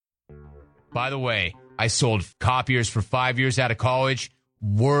By the way, I sold copiers for 5 years out of college.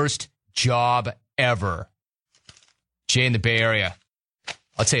 Worst job ever. Jay in the Bay Area.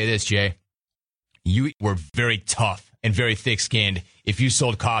 I'll tell you this, Jay. You were very tough and very thick-skinned if you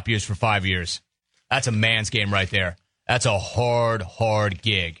sold copiers for 5 years. That's a man's game right there. That's a hard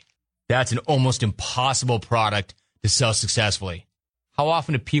gig. That's an almost impossible product to sell successfully. How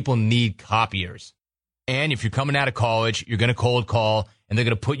often do people need copiers? And if you're coming out of college, you're going to cold call, and they're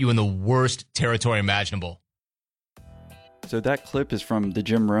going to put you in the worst territory imaginable. So that clip is from The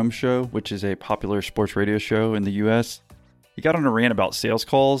Jim Rome Show, which is a popular sports radio show in the U.S. He got on a rant about sales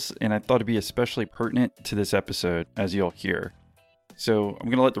calls, and I thought it'd be especially pertinent to this episode, as you'll hear. So I'm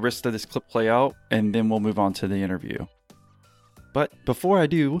going to let the rest of this clip play out, and then we'll move on to the interview. But before I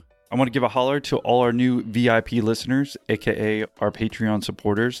do, I want to give a holler to all our new VIP listeners, aka our Patreon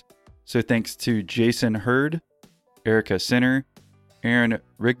supporters. So thanks to Jason Hurd, Erica Sinner, Aaron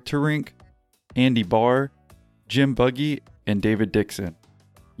Rigterink, Andy Barr, Jim Buggy, and David Dixon.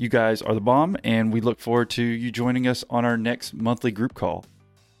 You guys are the bomb, and we look forward to you joining us on our next monthly group call.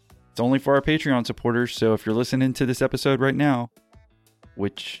 It's only for our Patreon supporters, so if you're listening to this episode right now,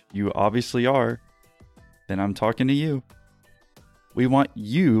 which you obviously are, then I'm talking to you. We want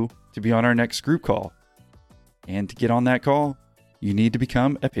you to be on our next group call. And to get on that call, you need to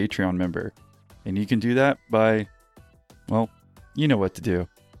become a Patreon member. And you can do that by, well, you know what to do.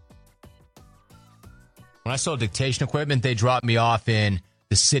 When I sold dictation equipment, they dropped me off in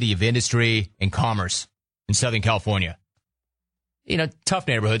the city of industry and commerce in Southern California. You know, tough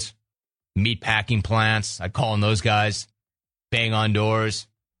neighborhoods. Meat packing plants. I'd call on those guys. Bang on doors.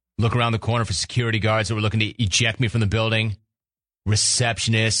 Look around the corner for security guards that were looking to eject me from the building.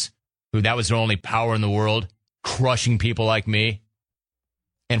 Receptionists, who that was their only power in the world. Crushing people like me.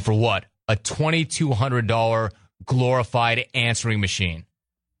 And for what? A $2,200 glorified answering machine.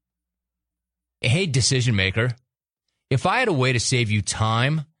 Hey, decision maker, if I had a way to save you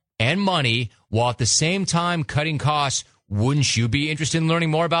time and money while at the same time cutting costs, wouldn't you be interested in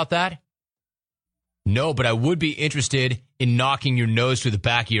learning more about that? No, but I would be interested in knocking your nose through the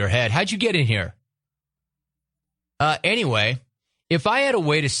back of your head. How'd you get in here? Anyway, if I had a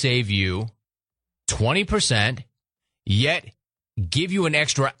way to save you 20%, yet give you an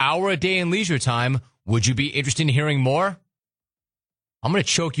extra hour a day in leisure time, would you be interested in hearing more? I'm going to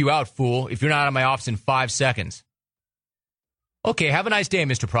choke you out, fool, if you're not out of my office in 5 seconds. Okay, have a nice day,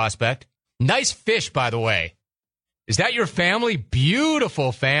 Mr. Prospect. Nice fish, by the way. Is that your family?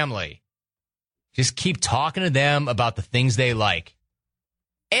 Beautiful family. Just keep talking to them about the things they like.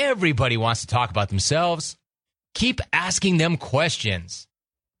 Everybody wants to talk about themselves. Keep asking them questions.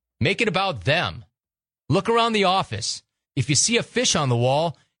 Make it about them. Look around the office. If you see a fish on the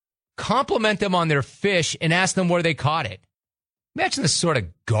wall, compliment them on their fish and ask them where they caught it. Imagine the sort of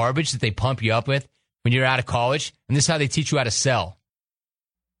garbage that they pump you up with when you're out of college, and this is how they teach you how to sell.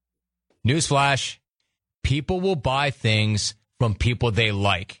 Newsflash, people will buy things from people they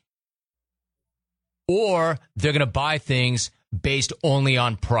like. Or they're going to buy things based only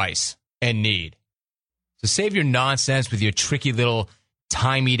on price and need. So save your nonsense with your tricky little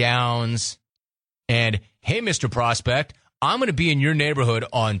tie-me-downs. And, hey, Mr. Prospect, I'm going to be in your neighborhood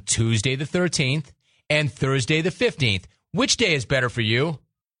on Tuesday the 13th and Thursday the 15th. Which day is better for you?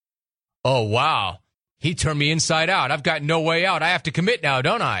 Oh, wow. He turned me inside out. I've got no way out. I have to commit now,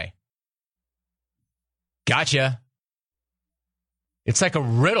 don't I? Gotcha. It's like a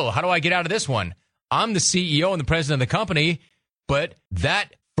riddle. How do I get out of this one? I'm the CEO and the president of the company, but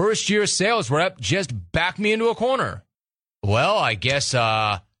that first-year sales rep just backed me into a corner. Well, I guess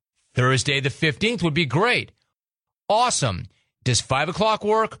Thursday the 15th would be great. Awesome. Does 5 o'clock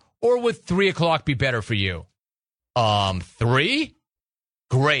work, or would 3 o'clock be better for you? 3?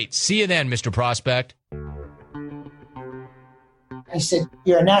 Great. See you then, Mr. Prospect. I said,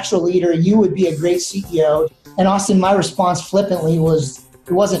 you're a natural leader. You would be a great CEO. And Austin, my response flippantly was,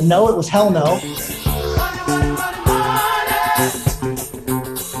 it wasn't no, it was hell no.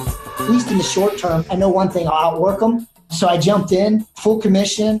 At least in the short term, I know one thing, I'll outwork them. So I jumped in, full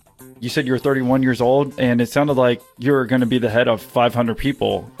commission. You said you were 31 years old, and it sounded like you were going to be the head of 500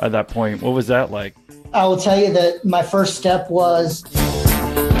 people at that point. What was that like? I will tell you that my first step was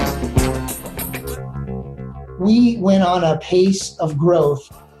we went on a pace of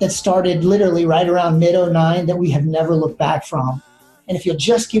growth that started literally right around mid-09 that we have never looked back from. And if you'll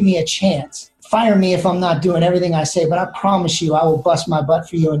just give me a chance, fire me if I'm not doing everything I say, but I promise you I will bust my butt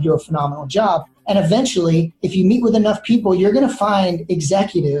for you and do a phenomenal job. And eventually, if you meet with enough people, you're going to find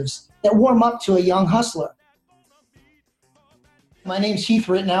executives that warm up to a young hustler. My name's Heath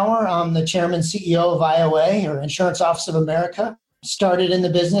Rittenauer. I'm the chairman CEO of IOA, or Insurance Office of America. Started in the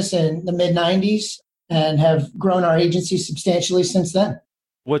business in the mid 90s and have grown our agency substantially since then.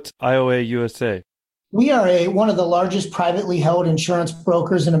 What's IOA USA? We are one of the largest privately held insurance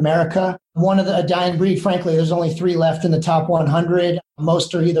brokers in America. A dying breed, frankly. There's only 3 left in the top 100.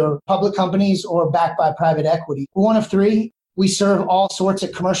 Most are either public companies or backed by private equity. We're one of 3. We serve all sorts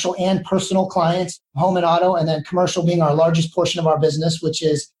of commercial and personal clients, home and auto, and then commercial being our largest portion of our business, which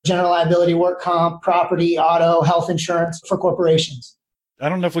is general liability, work comp, property, auto, health insurance for corporations. I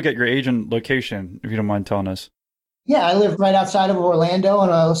don't know if we get your agent location, if you don't mind telling us. Yeah, I live right outside of Orlando in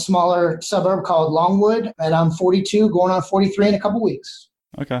a smaller suburb called Longwood, and I'm 42, going on 43 in a couple weeks.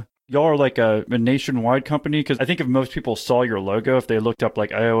 Okay. Y'all are like a nationwide company? Because I think if most people saw your logo, if they looked up like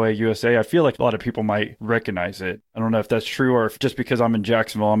IOA USA, I feel like a lot of people might recognize it. I don't know if that's true or if just because I'm in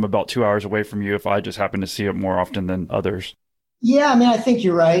Jacksonville, I'm about 2 hours away from you, if I just happen to see it more often than others. Yeah, I mean, I think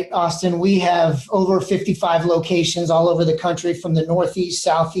you're right, Austin. We have over 55 locations all over the country from the Northeast,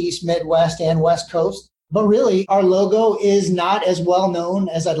 Southeast, Midwest, and West Coast. But really, our logo is not as well known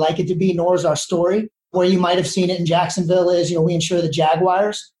as I'd like it to be, nor is our story. Where you might have seen it in Jacksonville is, we insure the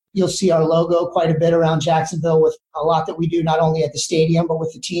Jaguars. You'll see our logo quite a bit around Jacksonville with a lot that we do, not only at the stadium, but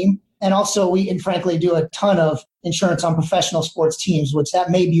with the team. And also we, and frankly, do a ton of insurance on professional sports teams, which that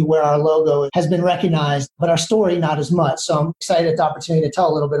may be where our logo has been recognized, but our story not as much. So I'm excited at the opportunity to tell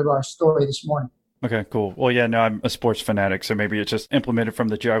a little bit about our story this morning. Okay, cool. Well, yeah, no, I'm a sports fanatic, so maybe it's just implemented from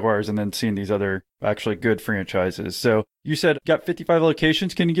the Jaguars and then seeing these other actually good franchises. So you said got 55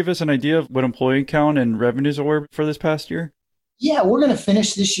 locations. Can you give us an idea of what employee count and revenues were for this past year? Yeah, we're going to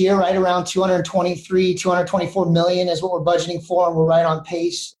finish this year right around 224 million is what we're budgeting for, and we're right on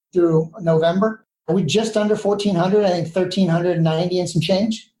pace through November. We're just under 1,400, I think 1,390 and some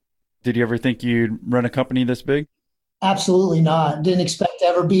change. Did you ever think you'd run a company this big? Absolutely not. Didn't expect to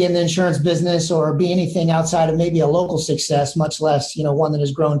ever be in the insurance business or be anything outside of maybe a local success, much less, one that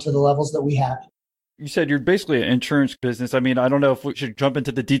has grown to the levels that we have. You said you're basically an insurance business. I mean, I don't know if we should jump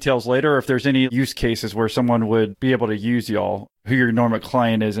into the details later or if there's any use cases where someone would be able to use y'all, who your normal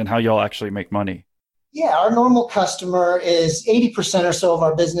client is and how y'all actually make money. Yeah, our normal customer is 80% or so of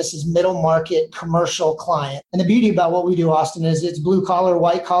our business is middle market commercial client. And the beauty about what we do, Austin, is it's blue collar,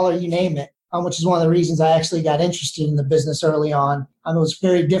 white collar, you name it. Which is one of the reasons I actually got interested in the business early on. It was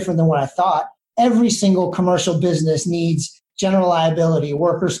very different than what I thought. Every single commercial business needs general liability,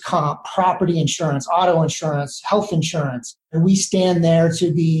 workers' comp, property insurance, auto insurance, health insurance. And we stand there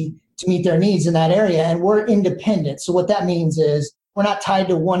to meet their needs in that area. And we're independent. So what that means is we're not tied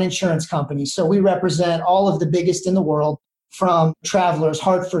to one insurance company. So we represent all of the biggest in the world, from Travelers,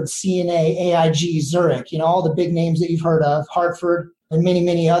 Hartford, CNA, AIG, Zurich, all the big names that you've heard of, Hartford, and many,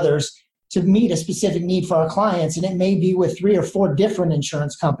 many others, to meet a specific need for our clients. And it may be with 3 or 4 different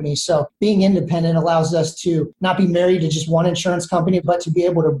insurance companies. So being independent allows us to not be married to just one insurance company, but to be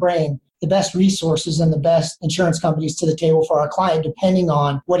able to bring the best resources and the best insurance companies to the table for our client, depending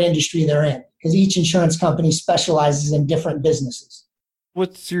on what industry they're in, because each insurance company specializes in different businesses.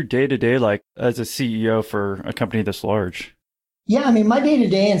 What's your day-to-day like as a CEO for a company this large? Yeah, I mean, my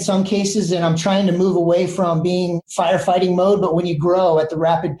day-to-day in some cases, and I'm trying to move away from being firefighting mode, but when you grow at the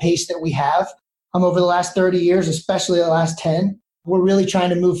rapid pace that we have, over the last 30 years, especially the last 10, we're really trying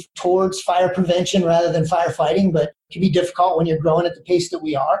to move towards fire prevention rather than firefighting, but it can be difficult when you're growing at the pace that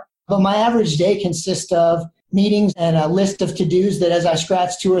we are. But my average day consists of meetings and a list of to-dos that as I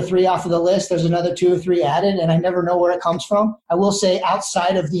scratch 2 or 3 off of the list, there's another 2 or 3 added, and I never know where it comes from. I will say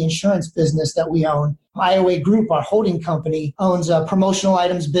outside of the insurance business that we own, IOA Group, our holding company, owns a promotional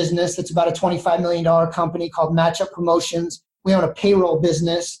items business that's about a $25 million company called Matchup Promotions. We own a payroll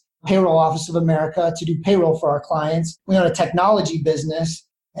business, Payroll Office of America, to do payroll for our clients. We own a technology business,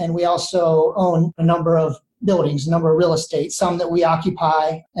 and we also own a number of buildings, a number of real estate, some that we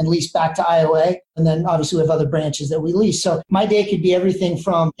occupy and lease back to IOA. And then obviously we have other branches that we lease. So my day could be everything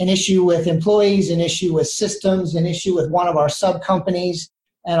from an issue with employees, an issue with systems, an issue with one of our sub companies,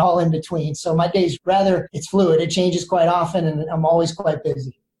 and all in between. So my day's it's fluid. It changes quite often, and I'm always quite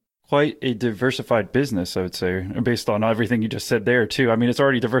busy. Quite a diversified business, I would say, based on everything you just said there too. I mean, it's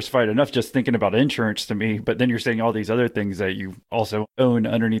already diversified enough just thinking about insurance to me, but then you're saying all these other things that you also own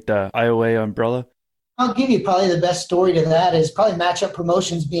underneath the IOA umbrella. I'll give you probably the best story to that is probably Matchup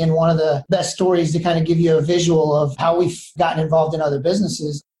Promotions being one of the best stories to kind of give you a visual of how we've gotten involved in other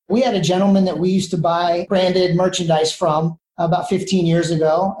businesses. We had a gentleman that we used to buy branded merchandise from about 15 years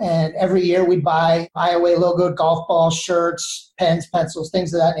ago. And every year we'd buy IOA logoed golf balls, shirts, pens, pencils,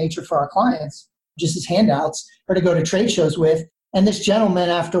 things of that nature for our clients, just as handouts or to go to trade shows with. And this gentleman,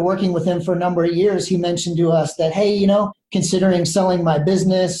 after working with him for a number of years, he mentioned to us that, hey, considering selling my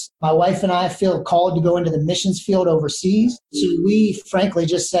business, my wife and I feel called to go into the missions field overseas. So we frankly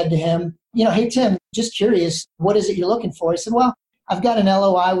just said to him, hey, Tim, just curious, what is it you're looking for? He said, well, I've got an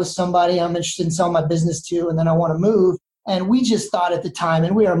LOI with somebody I'm interested in selling my business to, and then I want to move. And we just thought at the time,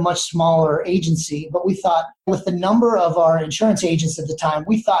 and we are a much smaller agency, but we thought with the number of our insurance agents at the time,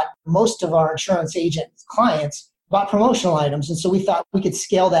 we thought most of our insurance agent clients bought promotional items. And so we thought we could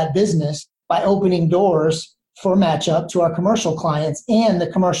scale that business by opening doors for Matchup to our commercial clients and the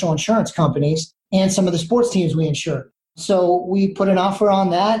commercial insurance companies and some of the sports teams we insure. So we put an offer on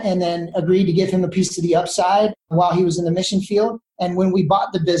that and then agreed to give him a piece of the upside while he was in the mission field. And when we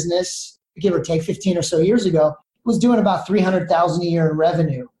bought the business, give or take 15 or so years ago, it was doing about $300,000 a year in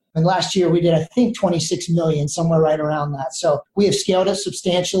revenue. And last year we did, I think, 26 million, somewhere right around that. So we have scaled it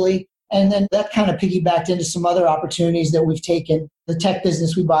substantially. And then that kind of piggybacked into some other opportunities that we've taken. The tech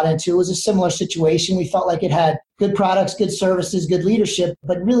business we bought into was a similar situation. We felt like it had good products, good services, good leadership,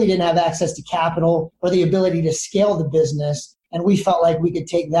 but really didn't have access to capital or the ability to scale the business. And we felt like we could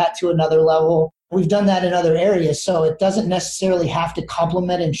take that to another level. We've done that in other areas. So it doesn't necessarily have to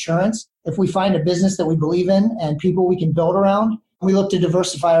complement insurance. If we find a business that we believe in and people we can build around, we look to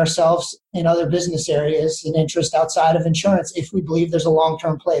diversify ourselves in other business areas and interest outside of insurance if we believe there's a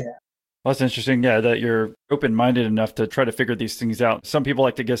long-term play there. Well, that's interesting, that you're open-minded enough to try to figure these things out. Some people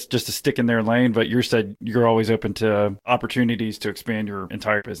like to guess just to stick in their lane, but you said you're always open to opportunities to expand your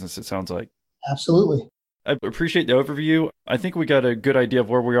entire business, it sounds like. Absolutely. I appreciate the overview. I think we got a good idea of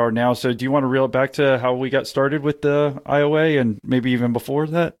where we are now. So do you want to reel it back to how we got started with the IOA and maybe even before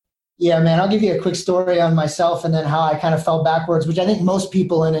that? Yeah, man, I'll give you a quick story on myself and then how I kind of fell backwards, which I think most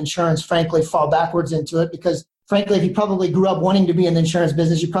people in insurance, frankly, fall backwards into it because frankly, if you probably grew up wanting to be in the insurance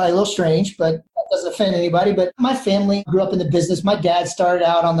business, you're probably a little strange, but that doesn't offend anybody. But my family grew up in the business. My dad started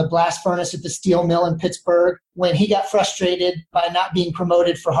out on the blast furnace at the steel mill in Pittsburgh when he got frustrated by not being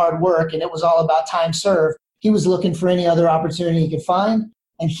promoted for hard work, and it was all about time served. He was looking for any other opportunity he could find,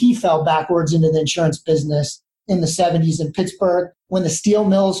 and he fell backwards into the insurance business in the 70s in Pittsburgh when the steel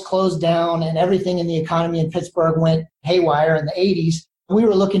mills closed down and everything in the economy in Pittsburgh went haywire in the 80s. We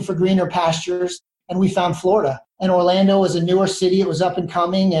were looking for greener pastures. And we found Florida. And Orlando was a newer city. It was up and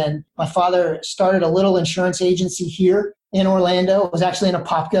coming. And my father started a little insurance agency here in Orlando. It was actually in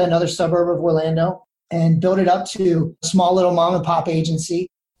Apopka, another suburb of Orlando, and built it up to a small little mom and pop agency.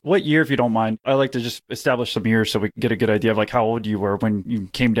 What year, if you don't mind? I like to just establish some years so we can get a good idea of like how old you were when you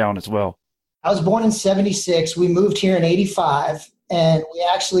came down as well. I was born in 76. We moved here in 85. And we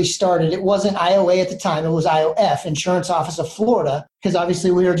actually started, it wasn't IOA at the time, it was IOF, Insurance Office of Florida, because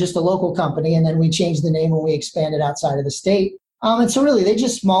obviously we were just a local company, and then we changed the name when we expanded outside of the state. And so really they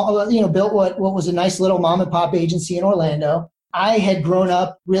just built what was a nice little mom and pop agency in Orlando. I had grown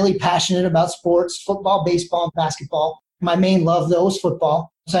up really passionate about sports, football, baseball, and basketball. My main love, though, was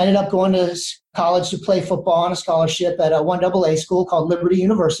football. So I ended up going to college to play football on a scholarship at a 1AA school called Liberty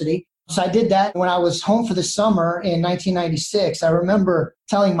University. So I did that when I was home for the summer in 1996. I remember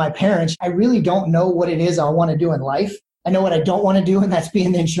telling my parents, I really don't know what it is I want to do in life. I know what I don't want to do, and that's be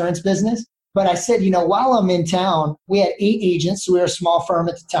in the insurance business. But I said, while I'm in town, we had 8 agents. So we were a small firm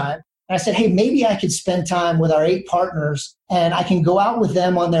at the time. And I said, hey, maybe I could spend time with our 8 partners and I can go out with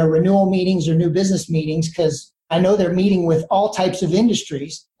them on their renewal meetings or new business meetings because I know they're meeting with all types of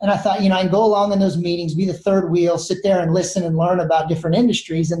industries. And I thought, I can go along in those meetings, be the third wheel, sit there and listen and learn about different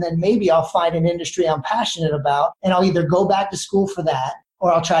industries. And then maybe I'll find an industry I'm passionate about and I'll either go back to school for that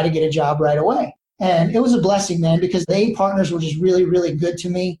or I'll try to get a job right away. And it was a blessing, man, because the 8 partners were just really, really good to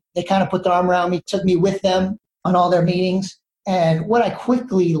me. They kind of put their arm around me, took me with them on all their meetings. And what I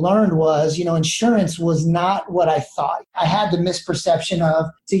quickly learned was, insurance was not what I thought. I had the misperception of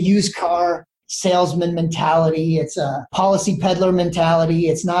it's a used car salesman mentality. It's a policy peddler mentality.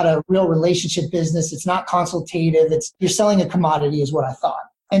 It's not a real relationship business. It's not consultative. You're selling a commodity is what I thought.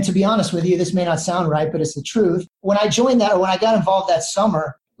 And to be honest with you, this may not sound right, but it's the truth. When I joined that, or when I got involved that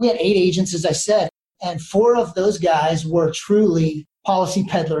summer, we had 8 agents, as I said, and 4 of those guys were truly policy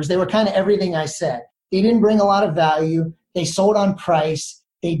peddlers. They were kind of everything I said. They didn't bring a lot of value. They sold on price.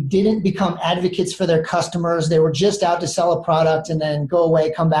 They didn't become advocates for their customers. They were just out to sell a product and then go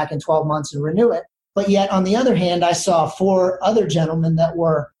away, come back in 12 months and renew it. But yet, on the other hand, I saw 4 other gentlemen that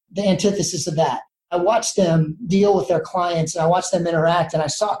were the antithesis of that. I watched them deal with their clients and I watched them interact, and I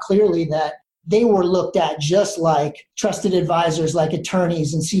saw clearly that they were looked at just like trusted advisors, like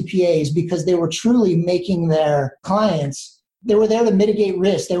attorneys and CPAs, because they were truly making their clients, they were there to mitigate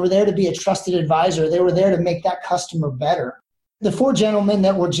risk. They were there to be a trusted advisor. They were there to make that customer better. The 4 gentlemen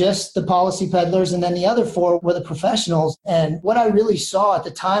that were just the policy peddlers, and then the other 4 were the professionals. And what I really saw at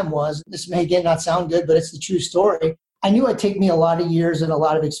the time was, this may again not sound good, but it's the true story. I knew it'd take me a lot of years and a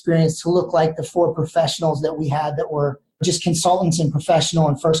lot of experience to look like the 4 professionals that we had that were just consultants and professional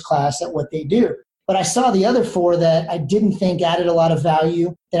and first class at what they do. But I saw the other 4 that I didn't think added a lot of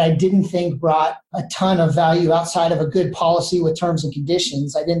value, that I didn't think brought a ton of value outside of a good policy with terms and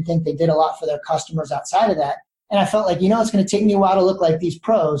conditions. I didn't think they did a lot for their customers outside of that. And I felt like, it's going to take me a while to look like these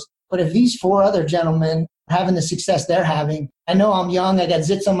pros. But if these 4 other gentlemen are having the success they're having, I know I'm young, I got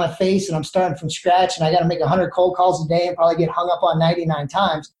zits on my face, and I'm starting from scratch, and I got to make 100 cold calls a day and probably get hung up on 99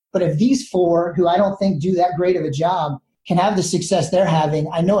 times. But if these 4, who I don't think do that great of a job, can have the success they're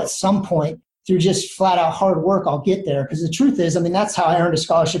having, I know at some point through just flat out hard work, I'll get there. Because the truth is, that's how I earned a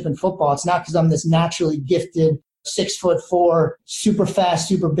scholarship in football. It's not because I'm this naturally gifted 6'4", super fast,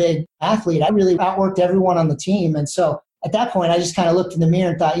 super big athlete. I really outworked everyone on the team. And so at that point, I just kind of looked in the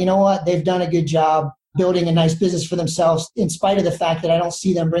mirror and thought, you know what? They've done a good job building a nice business for themselves, in spite of the fact that I don't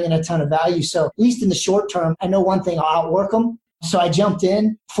see them bringing a ton of value. So at least in the short term, I know one thing, I'll outwork them. So I jumped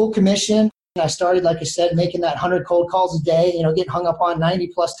in, full commission. I started, like I said, making that 100 cold calls a day, getting hung up on 90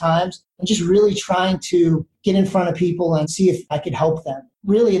 plus times, and just really trying to get in front of people and see if I could help them.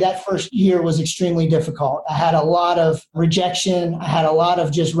 Really, that first year was extremely difficult. I had a lot of rejection. I had a lot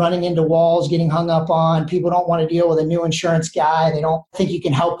of just running into walls, getting hung up on. People don't want to deal with a new insurance guy. They don't think you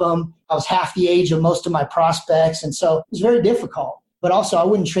can help them. I was half the age of most of my prospects. And so it was very difficult. But also, I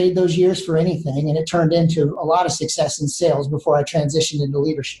wouldn't trade those years for anything. And it turned into a lot of success in sales before I transitioned into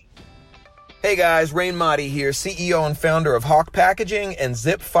leadership. Hey guys, Rain Motti here, CEO and founder of Hawk Packaging and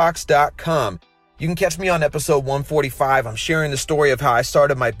ZipFox.com. You can catch me on episode 145. I'm sharing the story of how I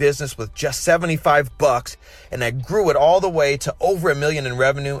started my business with just $75 and I grew it all the way to over $1 million in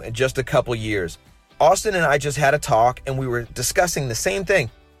revenue in just a couple years. Austin and I just had a talk and we were discussing the same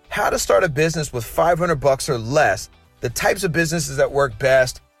thing, how to start a business with $500 or less, the types of businesses that work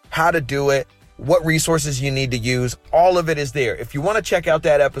best, how to do it, what resources you need to use. All of it is there. If you want to check out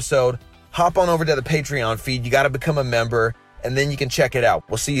that episode, hop on over to the Patreon feed. You got to become a member, and then you can check it out.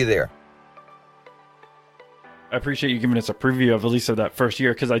 We'll see you there. I appreciate you giving us a preview of at least of that first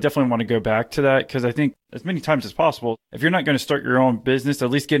year, because I definitely want to go back to that, because I think as many times as possible, if you're not going to start your own business, at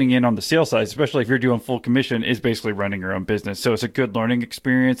least getting in on the sales side, especially if you're doing full commission, is basically running your own business. So it's a good learning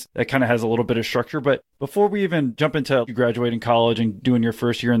experience that kind of has a little bit of structure. But before we even jump into you graduating college and doing your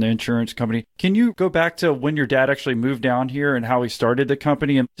first year in the insurance company, can you go back to when your dad actually moved down here and how he started the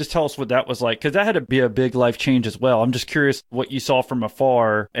company, and just tell us what that was like? Because that had to be a big life change as well. I'm just curious what you saw from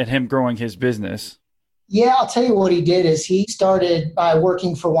afar and him growing his business. Yeah, I'll tell you what he did is he started by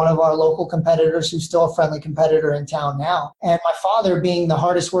working for one of our local competitors who's still a friendly competitor in town now. And my father, being the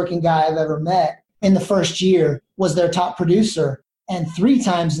hardest working guy I've ever met, in the first year was their top producer. And 3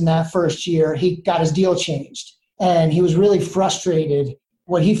 times in that first year, he got his deal changed. And he was really frustrated.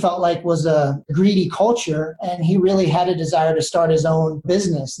 What he felt like was a greedy culture. And he really had a desire to start his own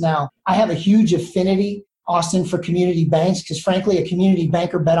business. Now, I have a huge affinity, Austin, for community banks, because frankly, a community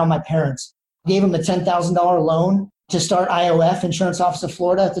banker bet on my parents. Gave him a $10,000 loan to start IOF, Insurance Office of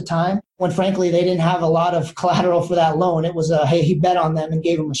Florida at the time, when frankly, they didn't have a lot of collateral for that loan. It was hey, he bet on them and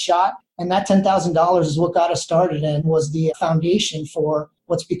gave him a shot. And that $10,000 is what got us started and was the foundation for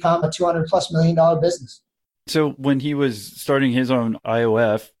what's become a $200+ million business. So when he was starting his own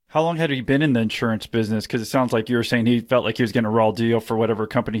IOF, how long had he been in the insurance business? Because it sounds like you were saying he felt like he was getting a raw deal for whatever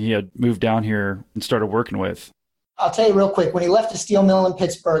company he had moved down here and started working with. I'll tell you real quick, when he left the steel mill in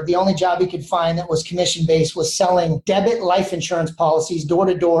Pittsburgh, the only job he could find that was commission-based was selling debit life insurance policies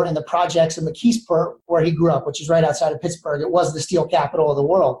door-to-door in the projects of McKeesport, where he grew up, which is right outside of Pittsburgh. It was the steel capital of the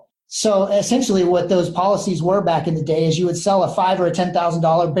world. So essentially what those policies were back in the day is you would sell a $5,000 or a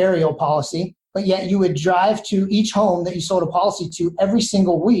 $10,000 burial policy, but yet you would drive to each home that you sold a policy to every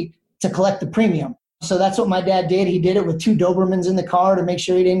single week to collect the premium. So that's what my dad did. He did it with 2 Dobermans in the car to make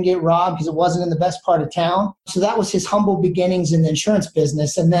sure he didn't get robbed because it wasn't in the best part of town. So that was his humble beginnings in the insurance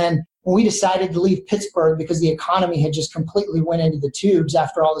business. And then when we decided to leave Pittsburgh because the economy had just completely went into the tubes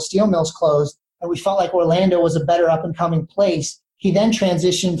after all the steel mills closed, and we felt like Orlando was a better up and coming place, he then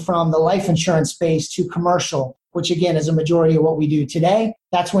transitioned from the life insurance space to commercial, which again is a majority of what we do today.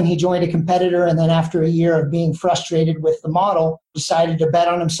 That's when he joined a competitor. And then after a year of being frustrated with the model, decided to bet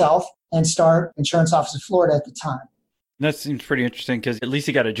on himself and start Insurance Office of Florida at the time. That seems pretty interesting because at least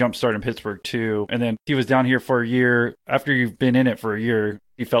he got a jump start in Pittsburgh too. And then he was down here for a year. After you've been in it for a year,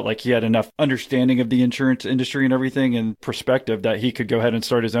 he felt like he had enough understanding of the insurance industry and everything and perspective that he could go ahead and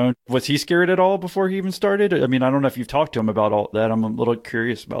start his own. Was he scared at all before he even started? I mean, I don't know if you've talked to him about all that. I'm a little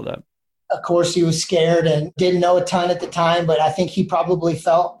curious about that. Of course, he was scared and didn't know a ton at the time, but I think he probably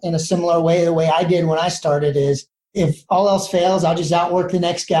felt in a similar way, the way I did when I started, is if all else fails, I'll just outwork the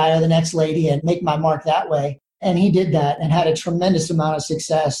next guy or the next lady and make my mark that way. And he did that and had a tremendous amount of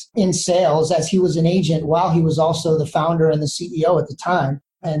success in sales as he was an agent while he was also the founder and the CEO at the time.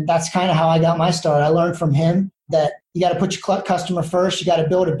 And that's kind of how I got my start. I learned from him that you got to put your customer first. You got to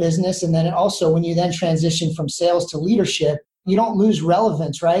build a business. And then also when you then transition from sales to leadership, you don't lose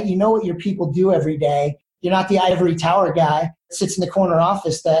relevance, right? You know what your people do every day. You're not the ivory tower guy that sits in the corner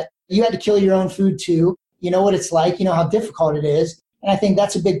office that you had to kill your own food too. You know what it's like. You know how difficult it is. And I think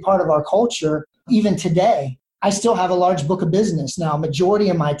that's a big part of our culture. Even today, I still have a large book of business. Now, majority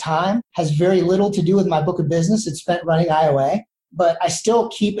of my time has very little to do with my book of business. It's spent running IOA. But I still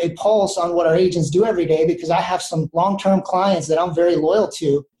keep a pulse on what our agents do every day because I have some long-term clients that I'm very loyal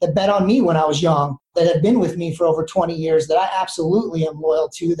to that bet on me when I was young, that have been with me for over 20 years, that I absolutely am loyal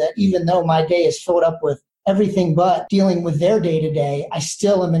to, that even though my day is filled up with everything but dealing with their day-to-day, I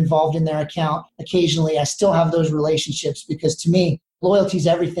still am involved in their account. Occasionally, I still have those relationships because to me, loyalty is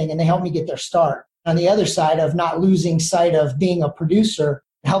everything and they help me get their start. On the other side of not losing sight of being a producer,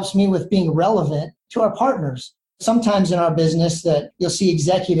 it helps me with being relevant to our partners. Sometimes in our business that you'll see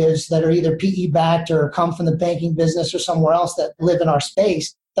executives that are either PE backed or come from the banking business or somewhere else that live in our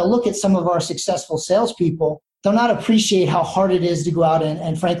space. They'll look at some of our successful salespeople. They'll not appreciate how hard it is to go out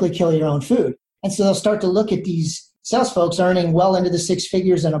and frankly kill your own food. And so they'll start to look at these sales folks earning well into the six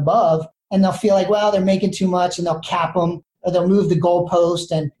figures and above, and they'll feel like, well, they're making too much, and they'll cap them or they'll move the goalpost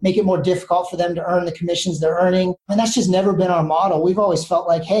and make it more difficult for them to earn the commissions they're earning. And that's just never been our model. We've always felt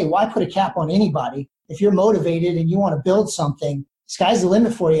like, hey, why put a cap on anybody? If you're motivated and you want to build something, sky's the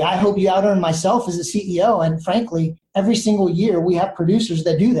limit for you. I hope you out-earn myself as a CEO. And frankly, every single year we have producers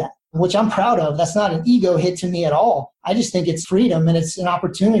that do that, which I'm proud of. That's not an ego hit to me at all. I just think it's freedom and it's an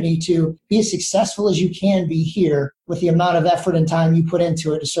opportunity to be as successful as you can be here with the amount of effort and time you put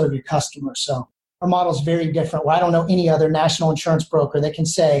into it to serve your customers. So our model is very different. Well, I don't know any other national insurance broker that can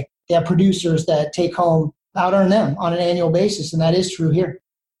say they have producers that take home, out-earn them on an annual basis. And that is true here.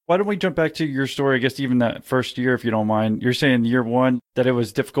 Why don't we jump back to your story, I guess even that first year, if you don't mind. You're saying year one that it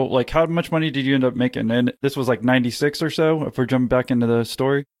was difficult. Like how much money did you end up making? And this was like 96 or so, if we're jumping back into the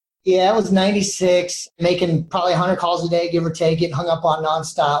story. Yeah, it was 96, making probably 100 calls a day, give or take, getting hung up on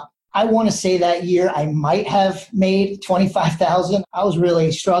nonstop. I want to say that year I might have made $25,000. I was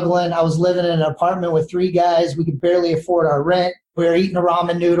really struggling. I was living in an apartment with three guys. We could barely afford our rent. We were eating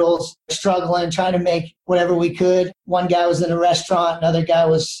ramen noodles, struggling, trying to make whatever we could. One guy was in a restaurant, another guy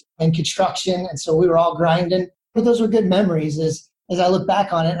was in construction, and so we were all grinding. But those were good memories as I look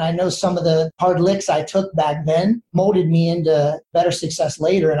back on it, and I know some of the hard licks I took back then molded me into better success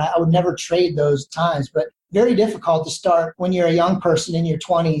later, and I would never trade those times. But very difficult to start when you're a young person in your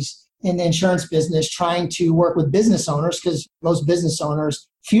 20s in the insurance business trying to work with business owners, because most business owners,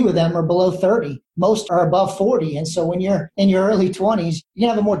 few of them are below 30. Most are above 40. And so when you're in your early 20s, you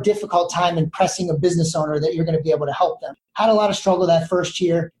have a more difficult time impressing a business owner that you're going to be able to help them. Had a lot of struggle that first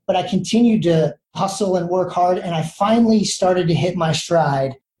year, but I continued to hustle and work hard. And I finally started to hit my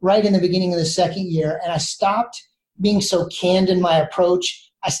stride right in the beginning of the second year. And I stopped being so canned in my approach.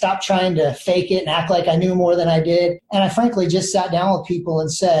 I stopped trying to fake it and act like I knew more than I did. And I frankly just sat down with people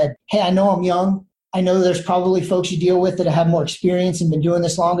and said, hey, I know I'm young. I know there's probably folks you deal with that have more experience and been doing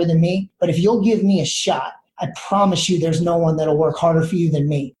this longer than me. But if you'll give me a shot, I promise you there's no one that'll work harder for you than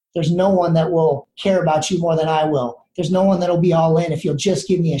me. There's no one that will care about you more than I will. There's no one that'll be all in if you'll just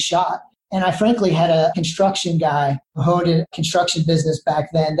give me a shot. And I frankly had a construction guy who owned a construction business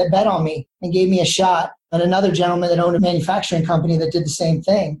back then that bet on me and gave me a shot. And another gentleman that owned a manufacturing company that did the same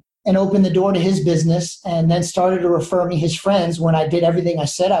thing and opened the door to his business and then started to refer me his friends when I did everything I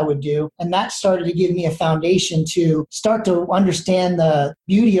said I would do. And that started to give me a foundation to start to understand the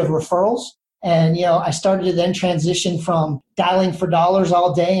beauty of referrals. And, I started to then transition from dialing for dollars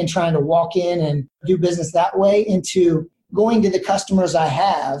all day and trying to walk in and do business that way into going to the customers I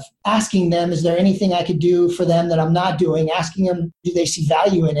have, asking them, is there anything I could do for them that I'm not doing? Asking them, do they see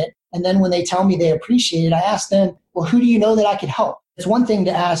value in it? And then when they tell me they appreciate it, I ask them, well, who do you know that I could help? It's one thing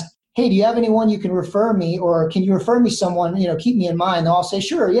to ask, hey, do you have anyone you can refer me? Or can you refer me someone, keep me in mind? They'll all say,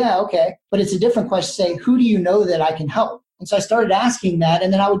 sure, yeah, okay. But it's a different question to say, who do you know that I can help? And so I started asking that,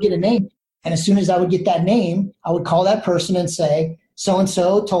 and then I would get a name. And as soon as I would get that name, I would call that person and say,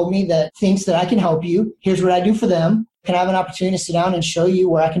 so-and-so told me that thinks that I can help you. Here's what I do for them. Can I have an opportunity to sit down and show you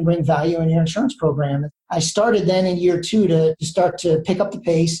where I can bring value in your insurance program? I started then in year 2 to start to pick up the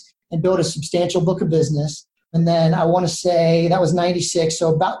pace and build a substantial book of business. And then I want to say that was 96.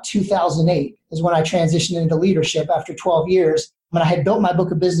 So about 2008 is when I transitioned into leadership after 12 years. I had built my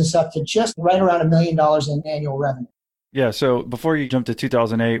book of business up to just right around $1 million in annual revenue. Yeah. So before you jumped to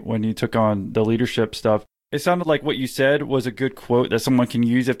 2008, when you took on the leadership stuff, it sounded like what you said was a good quote that someone can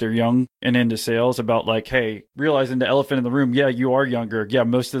use if they're young and into sales about like, hey, realizing the elephant in the room. Yeah, you are younger. Yeah,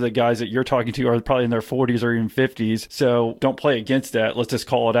 most of the guys that you're talking to are probably in their 40s or even 50s. So don't play against that. Let's just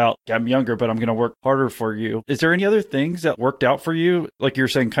call it out. I'm younger, but I'm going to work harder for you. Is there any other things that worked out for you? Like you're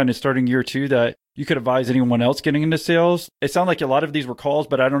saying, kind of starting year 2 that you could advise anyone else getting into sales? It sounded like a lot of these were calls,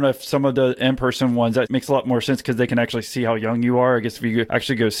 but I don't know if some of the in-person ones, that makes a lot more sense because they can actually see how young you are, I guess, if you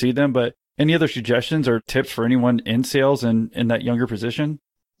actually go see them. But any other suggestions or tips for anyone in sales and in that younger position?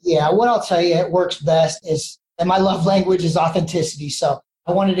 Yeah, what I'll tell you, it works best is, and my love language is authenticity. So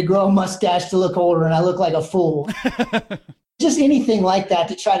I wanted to grow a mustache to look older and I look like a fool. Just anything like that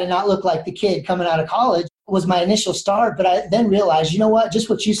to try to not look like the kid coming out of college was my initial start. But I then realized, you know what, just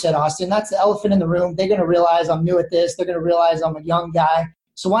what you said, Austin, that's the elephant in the room. They're going to realize I'm new at this. They're going to realize I'm a young guy.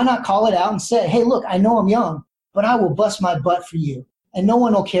 So why not call it out and say, hey, look, I know I'm young, but I will bust my butt for you. And no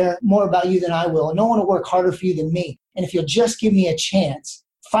one will care more about you than I will. And no one will work harder for you than me. And if you'll just give me a chance,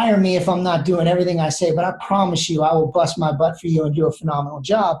 fire me if I'm not doing everything I say, but I promise you I will bust my butt for you and do a phenomenal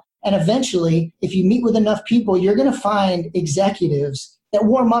job. And eventually, if you meet with enough people, you're going to find executives that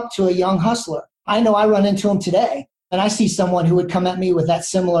warm up to a young hustler. I know I run into them today, and I see someone who would come at me with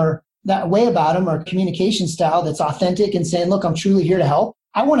that way about him or communication style that's authentic and saying, look, I'm truly here to help.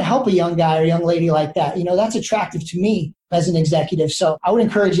 I want to help a young guy or young lady like that. You know, that's attractive to me as an executive. So I would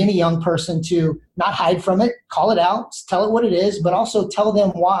encourage any young person to not hide from it, call it out, tell it what it is, but also tell them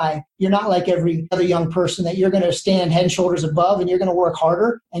why you're not like every other young person, that you're going to stand head and shoulders above and you're going to work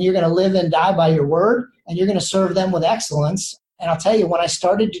harder and you're going to live and die by your word and you're going to serve them with excellence. And I'll tell you, when I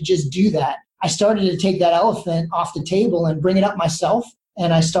started to just do that, I started to take that elephant off the table and bring it up myself.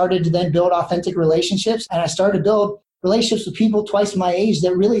 And I started to then build authentic relationships, and I started to build relationships with people twice my age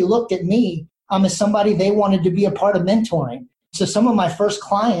that really looked at me as somebody they wanted to be a part of mentoring. So some of my first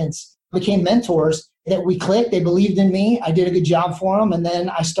clients became mentors that we clicked. They believed in me. I did a good job for them. And then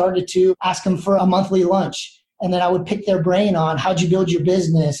I started to ask them for a monthly lunch. And then I would pick their brain on how'd you build your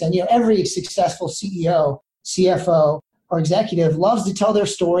business? And every successful CEO, CFO, or executive loves to tell their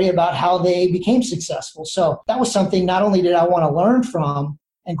story about how they became successful. So that was something not only did I want to learn from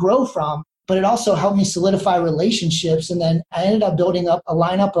and grow from, but it also helped me solidify relationships. And then I ended up building up a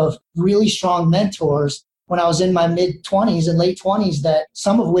lineup of really strong mentors when I was in my mid-20s and late 20s, that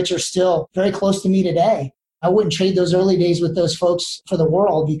some of which are still very close to me today. I wouldn't trade those early days with those folks for the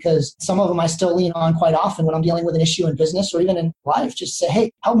world, because some of them I still lean on quite often when I'm dealing with an issue in business or even in life. Just say,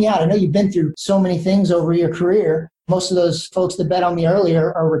 hey, help me out. I know you've been through so many things over your career. Most of those folks that bet on me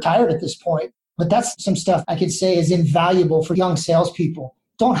earlier are retired at this point. But that's some stuff I could say is invaluable for young salespeople.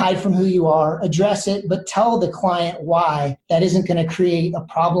 Don't hide from who you are, address it, but tell the client why that isn't going to create a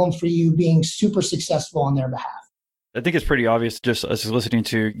problem for you being super successful on their behalf. I think it's pretty obvious just as listening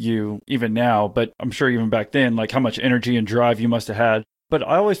to you even now, but I'm sure even back then, like how much energy and drive you must have had. But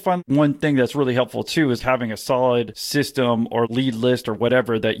I always find one thing that's really helpful too is having a solid system or lead list or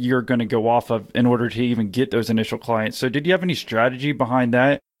whatever that you're going to go off of in order to even get those initial clients. So did you have any strategy behind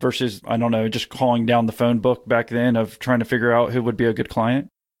that versus, I don't know, just calling down the phone book back then of trying to figure out who would be a good client?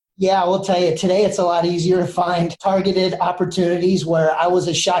 Yeah, I will tell you, today it's a lot easier to find targeted opportunities where I was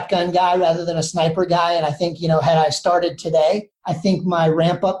a shotgun guy rather than a sniper guy. And I think, had I started today, I think my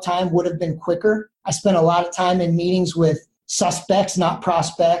ramp up time would have been quicker. I spent a lot of time in meetings with suspects, not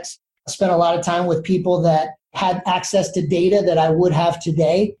prospects. I spent a lot of time with people that had access to data that I would have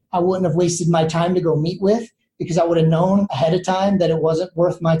today. I wouldn't have wasted my time to go meet with, because I would have known ahead of time that it wasn't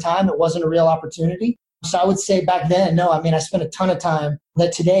worth my time. It wasn't a real opportunity. So I would say back then, no, I spent a ton of time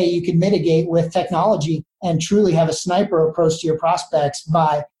that today you can mitigate with technology and truly have a sniper approach to your prospects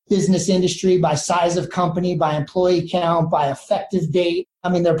by business industry, by size of company, by employee count, by effective date.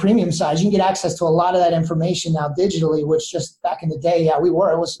 Their premium size. You can get access to a lot of that information now digitally, which just back in the day, it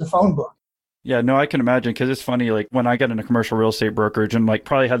was the phone book. Yeah, no, I can imagine, because it's funny, like when I got into commercial real estate brokerage and like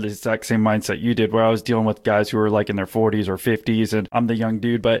probably had the exact same mindset you did, where I was dealing with guys who were like in their 40s or 50s and I'm the young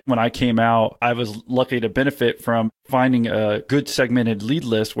dude. But when I came out, I was lucky to benefit from finding a good segmented lead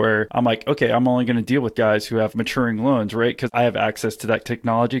list where I'm like, okay, I'm only going to deal with guys who have maturing loans, right? Because I have access to that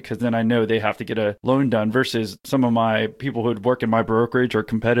technology, because then I know they have to get a loan done, versus some of my people who would work in my brokerage or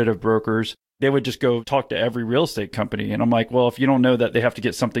competitive brokers. They would just go talk to every real estate company. And I'm like, well, if you don't know that they have to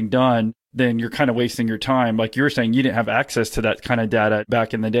get something done, then you're kind of wasting your time. Like you were saying, you didn't have access to that kind of data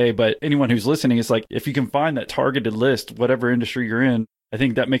back in the day. But anyone who's listening is like, if you can find that targeted list, whatever industry you're in, I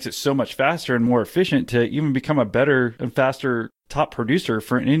think that makes it so much faster and more efficient to even become a better and faster top producer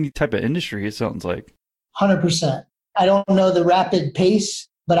for any type of industry, it sounds like. 100%. I don't know the rapid pace,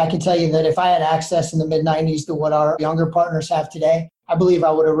 but I can tell you that if I had access in the mid-90s to what our younger partners have today, I believe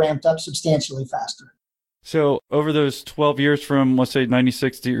I would have ramped up substantially faster. So over those 12 years from, let's say,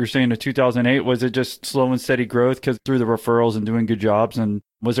 96 to you're saying to 2008, was it just slow and steady growth because through the referrals and doing good jobs? And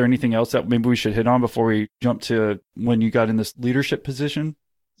was there anything else that maybe we should hit on before we jump to when you got in this leadership position?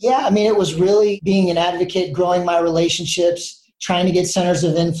 Yeah, I mean, it was really being an advocate, growing my relationships, trying to get centers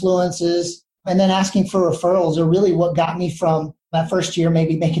of influences, and then asking for referrals are really what got me from that first year,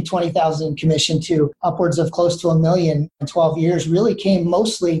 maybe making 20,000 commission to upwards of close to $1 million in 12 years, really came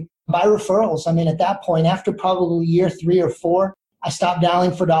mostly by referrals. I mean, at that point, after probably year 3 or 4, I stopped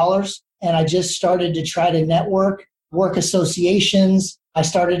dialing for dollars and I just started to try to network, work associations. I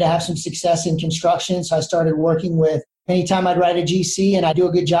started to have some success in construction. So I started working with, anytime I'd write a GC and I do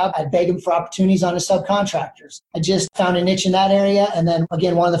a good job, I'd beg them for opportunities on the subcontractors. I just found a niche in that area. And then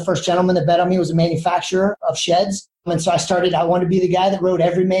again, one of the first gentlemen that bet on me was a manufacturer of sheds. And so I wanted to be the guy that wrote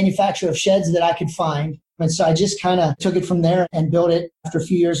every manufacturer of sheds that I could find. And so I just kind of took it from there and built it after a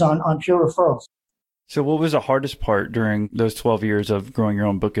few years on pure referrals. So what was the hardest part during those 12 years of growing your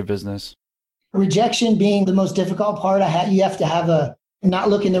own book of business? Rejection being the most difficult part. You have to have not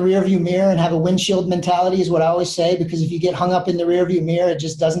look in the rearview mirror and have a windshield mentality is what I always say, because if you get hung up in the rearview mirror, it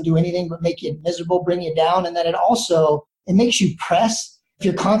just doesn't do anything but make you miserable, bring you down. And then it makes you press. If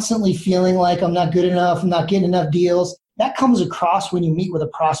you're constantly feeling like I'm not good enough, I'm not getting enough deals, that comes across when you meet with a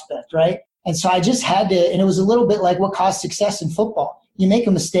prospect, right? And so I just had to, and it was a little bit like what caused success in football. You make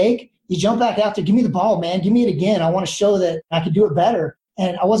a mistake, you jump back out there, give me the ball, man, give me it again. I want to show that I could do it better.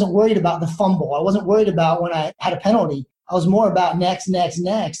 And I wasn't worried about the fumble. I wasn't worried about when I had a penalty. I was more about next.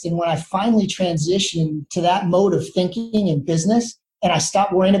 And when I finally transitioned to that mode of thinking in business, and I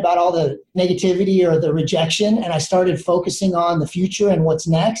stopped worrying about all the negativity or the rejection, and I started focusing on the future and what's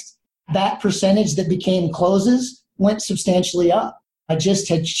next, that percentage that became closes went substantially up. I just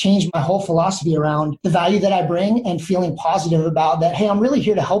had changed my whole philosophy around the value that I bring and feeling positive about that. Hey, I'm really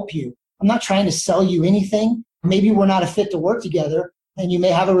here to help you. I'm not trying to sell you anything. Maybe we're not a fit to work together and you may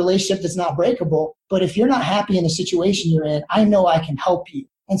have a relationship that's not breakable, but if you're not happy in the situation you're in, I know I can help you.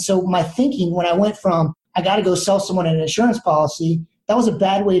 And so my thinking when I went from, I got to go sell someone an insurance policy, that was a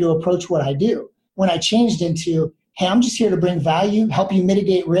bad way to approach what I do. When I changed into, hey, I'm just here to bring value, help you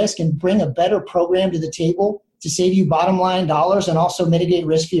mitigate risk and bring a better program to the table to save you bottom line dollars and also mitigate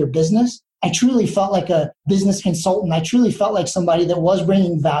risk for your business, I truly felt like a business consultant. I truly felt like somebody that was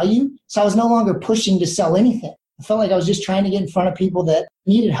bringing value. So I was no longer pushing to sell anything. I felt like I was just trying to get in front of people that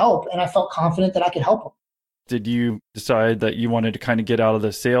needed help, and I felt confident that I could help them. Did you decide that you wanted to kind of get out of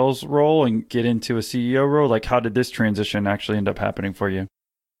the sales role and get into a CEO role? Like, how did this transition actually end up happening for you?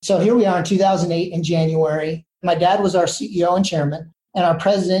 So here we are in 2008 in January. My dad was our CEO and chairman. And our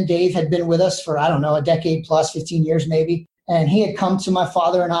president, Dave, had been with us for, I don't know, a decade plus, 15 years maybe. And he had come to my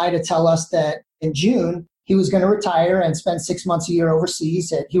father and I to tell us that in June, he was going to retire and spend 6 months a year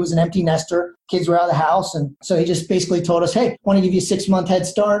overseas. He was an empty nester. Kids were out of the house. And so he just basically told us, hey, I want to give you a 6-month head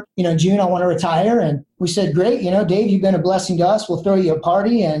start. June, I want to retire. And we said, great. Dave, you've been a blessing to us. We'll throw you a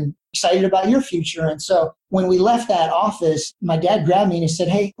party and excited about your future. And so when we left that office, my dad grabbed me and he said,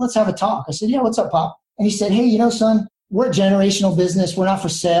 hey, let's have a talk. I said, yeah, what's up, Pop? And he said, hey, son, we're a generational business. We're not for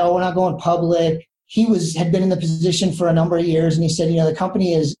sale. We're not going public. He had been in the position for a number of years. And he said, the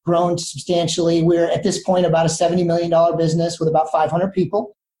company has grown substantially. We're at this point about a $70 million business with about 500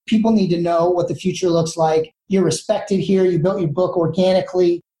 people. People need to know what the future looks like. You're respected here. You built your book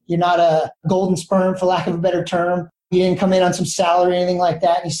organically. You're not a golden sperm, for lack of a better term. You didn't come in on some salary or anything like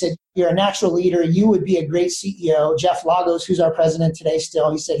that. And he said, you're a natural leader. You would be a great CEO. Jeff Lagos, who's our president today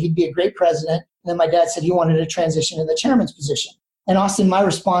still, he said he'd be a great president. And then my dad said he wanted to transition to the chairman's position. And Austin, my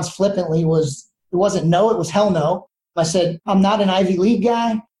response flippantly was, it wasn't no, it was hell no. I said, I'm not an Ivy League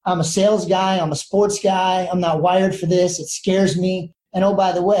guy. I'm a sales guy. I'm a sports guy. I'm not wired for this. It scares me. And oh,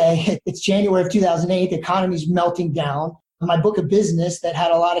 by the way, it's January of 2008. The economy's melting down. My book of business that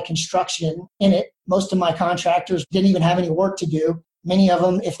had a lot of construction in it, most of my contractors didn't even have any work to do. Many of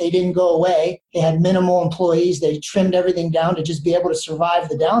them, if they didn't go away, they had minimal employees. They trimmed everything down to just be able to survive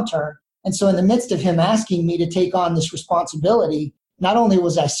the downturn. And so in the midst of him asking me to take on this responsibility, not only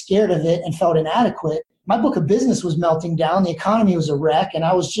was I scared of it and felt inadequate, my book of business was melting down. The economy was a wreck, and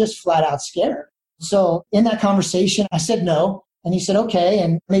I was just flat out scared. So in that conversation, I said no. And he said, okay.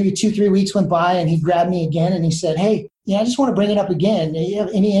 And maybe 2-3 weeks went by, and he grabbed me again, and he said, hey, I just want to bring it up again. Do you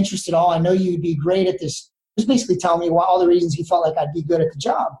have any interest at all? I know you'd be great at this. He was basically telling me all the reasons he felt like I'd be good at the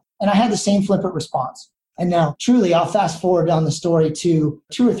job. And I had the same flippant response. And now, truly, I'll fast forward down the story to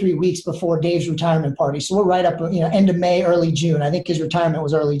 2 or 3 weeks before Dave's retirement party. So we're right up, end of May, early June. I think his retirement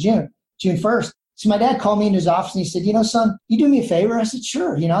was early June 1st. So my dad called me into his office and he said, son, you do me a favor? I said,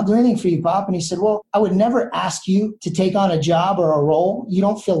 sure, I'll do anything for you, Pop. And he said, well, I would never ask you to take on a job or a role you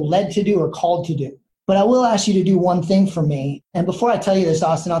don't feel led to do or called to do. But I will ask you to do one thing for me. And before I tell you this,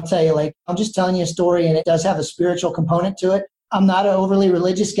 Austin, I'll tell you, I'm just telling you a story and it does have a spiritual component to it. I'm not an overly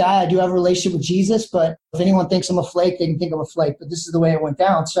religious guy. I do have a relationship with Jesus, but if anyone thinks I'm a flake, they can think I'm a flake. But this is the way it went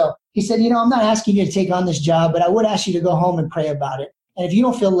down. So he said, I'm not asking you to take on this job, but I would ask you to go home and pray about it. And if you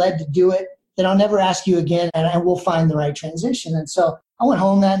don't feel led to do it, then I'll never ask you again and we'll find the right transition. And so I went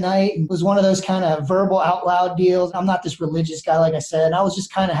home that night and it was one of those kind of verbal out loud deals. I'm not this religious guy, like I said. I was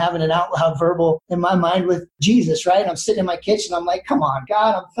just kind of having an out loud verbal in my mind with Jesus, right? And I'm sitting in my kitchen. I'm like, come on,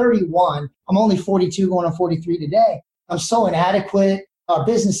 God, I'm 31. I'm only 42 going on 43 today. I'm so inadequate. Our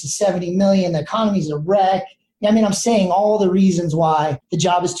business is 70 million. The economy's a wreck. I'm saying all the reasons why the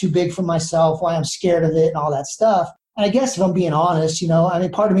job is too big for myself, why I'm scared of it and all that stuff. And I guess if I'm being honest,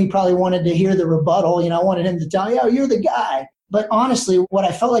 part of me probably wanted to hear the rebuttal. I wanted him to tell me, oh, you're the guy. But honestly, what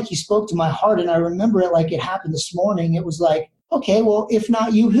I felt like he spoke to my heart, and I remember it like it happened this morning. It was like, okay, well, if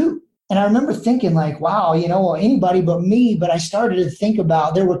not you, who? And I remember thinking wow, well, anybody but me. But I started to think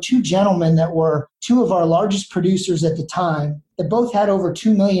about, there were two gentlemen that were two of our largest producers at the time that both had over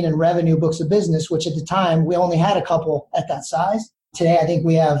 2 million in revenue books of business, which at the time we only had a couple at that size. Today, I think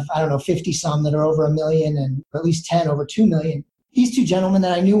we have, 50 some that are over 1 million and at least 10 over 2 million. These two gentlemen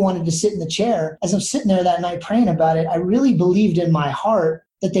that I knew wanted to sit in the chair, as I'm sitting there that night praying about it, I really believed in my heart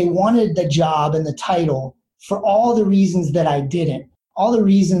that they wanted the job and the title for all the reasons that I didn't. All the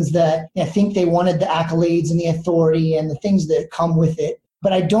reasons that I think they wanted the accolades and the authority and the things that come with it.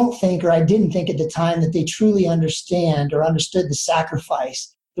 But I don't think, or I didn't think at the time, that they truly understand or understood the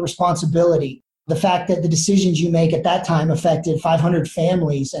sacrifice, the responsibility, the fact that the decisions you make at that time affected 500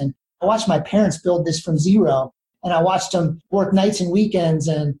 families. And I watched my parents build this from zero. And I watched them work nights and weekends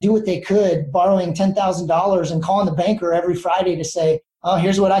and do what they could, borrowing $10,000 and calling the banker every Friday to say, oh,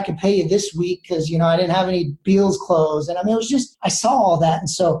 here's what I can pay you this week because, I didn't have any bills closed. And it was just, I saw all that. And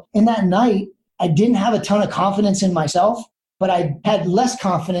so in that night, I didn't have a ton of confidence in myself, but I had less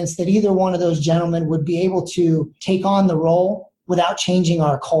confidence that either one of those gentlemen would be able to take on the role without changing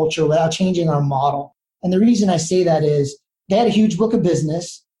our culture, without changing our model. And the reason I say that is they had a huge book of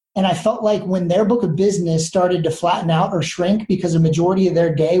business. And I felt like when their book of business started to flatten out or shrink because a majority of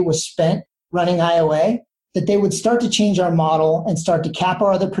their day was spent running IOA, that they would start to change our model and start to cap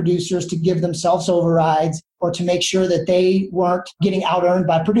our other producers to give themselves overrides or to make sure that they weren't getting out-earned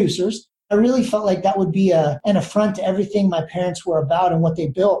by producers. I really felt like that would be an affront to everything my parents were about and what they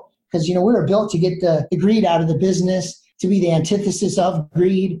built. Because, we were built to get the greed out of the business, to be the antithesis of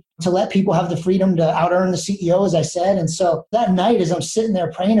greed, to let people have the freedom to out-earn the CEO, as I said. And so that night, as I'm sitting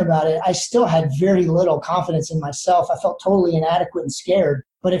there praying about it, I still had very little confidence in myself. I felt totally inadequate and scared.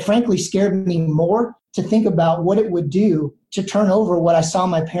 But it frankly scared me more to think about what it would do to turn over what I saw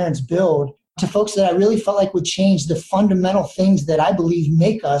my parents build to folks that I really felt like would change the fundamental things that I believe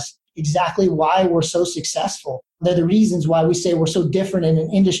make us exactly why we're so successful. They're the reasons why we say we're so different in an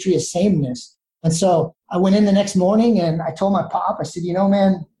industry of sameness. And so I went in the next morning and I told my pop, I said,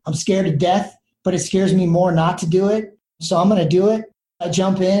 man, I'm scared to death, but it scares me more not to do it. So I'm going to do it. I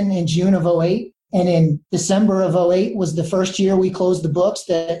jump in June of 2008. And in December of 2008 was the first year we closed the books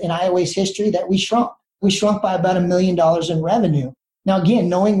that in IOA's history that we shrunk. We shrunk by about $1 million in revenue. Now, again,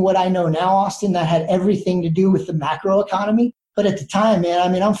 knowing what I know now, Austin, that had everything to do with the macro economy. But at the time,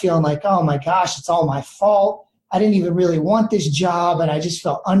 man, I'm feeling like, oh my gosh, it's all my fault. I didn't even really want this job. And I just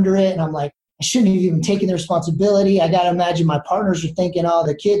felt under it. And I'm like, I shouldn't have even taken the responsibility. I got to imagine my partners are thinking, oh,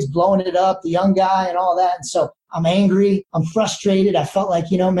 the kid's blowing it up, the young guy and all that. And so I'm angry. I'm frustrated. I felt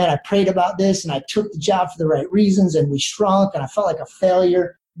like, man, I prayed about this and I took the job for the right reasons and we shrunk and I felt like a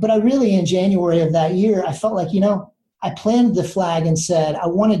failure. But I really, in January of that year, I felt like, I planted the flag and said, I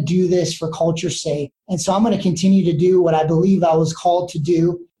want to do this for culture's sake. And so I'm going to continue to do what I believe I was called to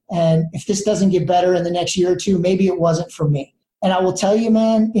do. And if this doesn't get better in the next year or two, maybe it wasn't for me. And I will tell you,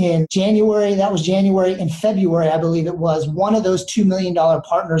 man, in January, that was January, in February, I believe it was, one of those $2 million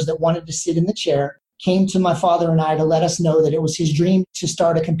partners that wanted to sit in the chair came to my father and I to let us know that it was his dream to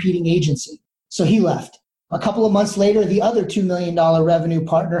start a competing agency. So he left. A couple of months later, the other $2 million revenue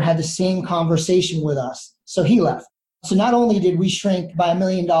partner had the same conversation with us. So he left. So not only did we shrink by $1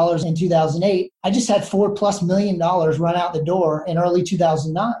 million in 2008, I just had $4+ million run out the door in early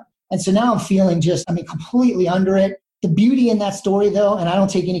 2009. And so now I'm feeling completely under it. The beauty in that story, though, and I don't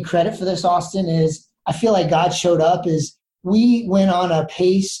take any credit for this, Austin, is I feel like God showed up is we went on a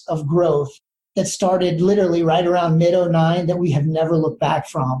pace of growth that started literally right around mid-2009 that we have never looked back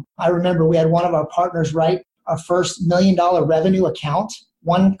from. I remember we had one of our partners write our first $1 million revenue account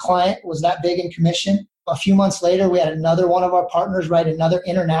One client was that big in commission. A few months later, we had another one of our partners write another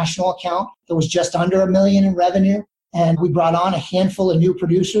international account that was just under $1 million in revenue. And we brought on a handful of new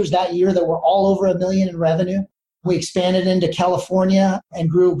producers that year that were all over $1 million in revenue. We expanded into California and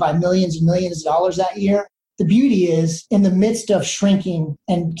grew by millions and millions of dollars that year. The beauty is, in the midst of shrinking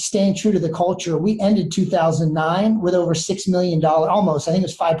and staying true to the culture, we ended 2009 with over $6 million, almost, I think it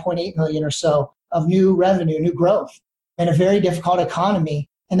was 5.8 million or so of new revenue, new growth in a very difficult economy.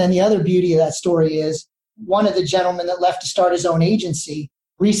 And then the other beauty of that story is one of the gentlemen that left to start his own agency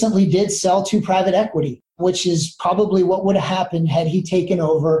recently did sell to private equity, which is probably what would have happened had he taken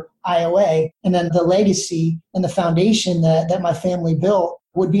over IOA. And then the legacy and the foundation that my family built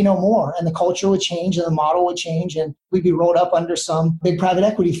would be no more. And the culture would change and the model would change and we'd be rolled up under some big private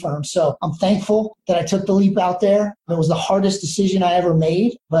equity firm. So I'm thankful that I took the leap out there. It was the hardest decision I ever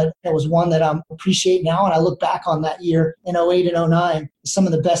made, but it was one that I appreciate now. And I look back on that year in 08 and 09, some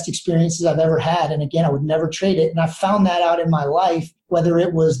of the best experiences I've ever had. And again, I would never trade it. And I found that out in my life, whether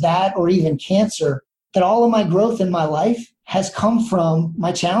it was that or even cancer, that all of my growth in my life has come from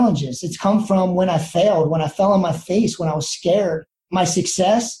my challenges. It's come from when I failed, when I fell on my face, when I was scared. My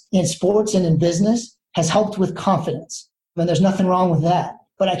success in sports and in business has helped with confidence. And there's nothing wrong with that.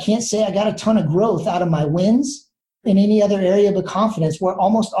 But I can't say I got a ton of growth out of my wins in any other area but confidence. Where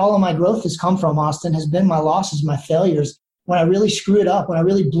almost all of my growth has come from, Austin, has been my losses, my failures, when I really screwed up, when I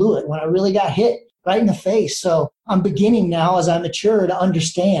really blew it, when I really got hit right in the face. So I'm beginning now, as I mature, to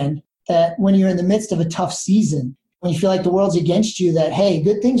understand that when you're in the midst of a tough season, when you feel like the world's against you, that, hey,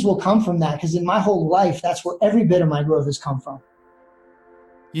 good things will come from that. Because in my whole life, that's where every bit of my growth has come from.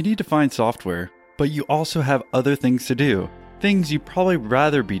 You need to find software, but you also have other things to do, things you'd probably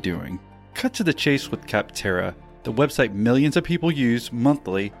rather be doing. Cut to the chase with Capterra, the website millions of people use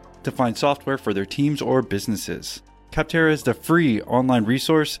monthly to find software for their teams or businesses. Capterra is the free online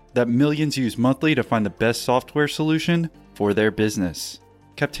resource that millions use monthly to find the best software solution for their business.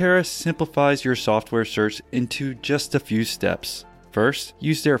 Capterra simplifies your software search into just a few steps. First,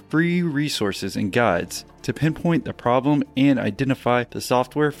 use their free resources and guides to pinpoint the problem and identify the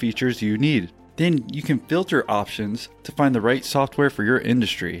software features you need. Then you can filter options to find the right software for your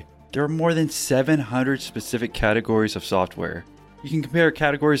industry. There are more than 700 specific categories of software. You can compare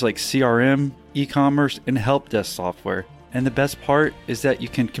categories like CRM, e-commerce, and help desk software. And the best part is that you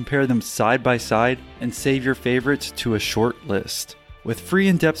can compare them side by side and save your favorites to a short list. With free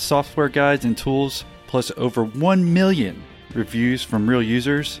in-depth software guides and tools, plus over 1 million reviews from real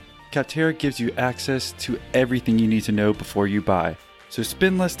users, Capterra gives you access to everything you need to know before you buy. So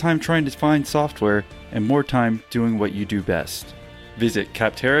spend less time trying to find software and more time doing what you do best. Visit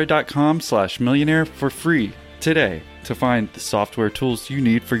Capterra.com/millionaire for free today to find the software tools you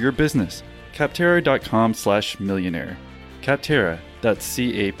need for your business. Capterra.com/millionaire. Capterra, that's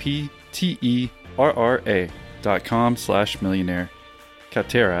CAPTERRA.com/millionaire.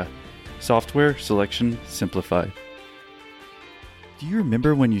 Capterra, software selection simplified. Do you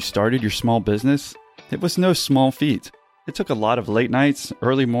remember when you started your small business? It was no small feat. It took a lot of late nights,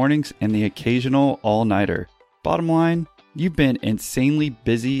 early mornings, and the occasional all-nighter. Bottom line, you've been insanely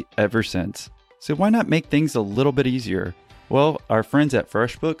busy ever since. So why not make things a little bit easier? Well, our friends at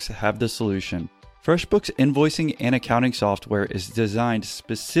FreshBooks have the solution. FreshBooks invoicing and accounting software is designed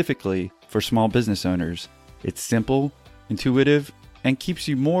specifically for small business owners. It's simple, intuitive, and keeps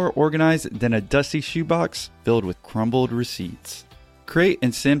you more organized than a dusty shoebox filled with crumbled receipts. Create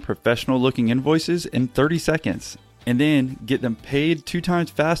and send professional-looking invoices in 30 seconds, and then get them paid 2 times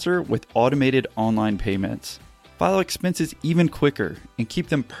faster with automated online payments. File expenses even quicker and keep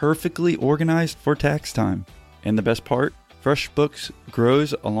them perfectly organized for tax time. And the best part? FreshBooks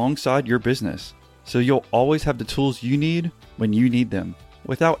grows alongside your business, so you'll always have the tools you need when you need them,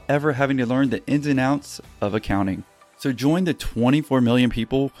 without ever having to learn the ins and outs of accounting. So join the 24 million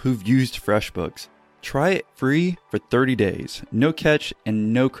people who've used FreshBooks. Try it free for 30 days, no catch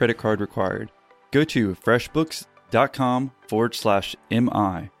and no credit card required. Go to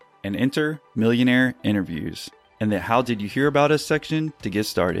freshbooks.com/MI and enter Millionaire Interviews in the How Did You Hear About Us section to get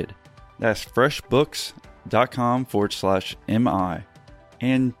started. That's freshbooks.com/MI.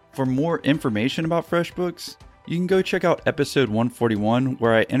 And for more information about FreshBooks, you can go check out episode 141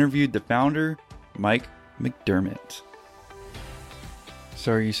 where I interviewed the founder, Mike McDermott.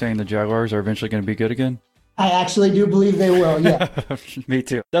 So are you saying the Jaguars are eventually going to be good again? I actually do believe they will, yeah. Me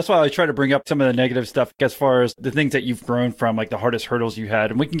too. That's why I try to bring up some of the negative stuff as far as the things that you've grown from, like the hardest hurdles you had.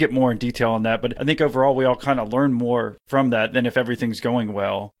 And we can get more in detail on that. But I think overall, we all kind of learn more from that than if everything's going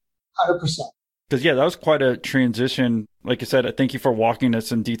well. 100%. Because, yeah, that was quite a transition. Like I said, thank you for walking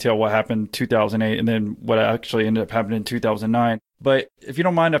us in detail what happened in 2008 and then what actually ended up happening in 2009. But if you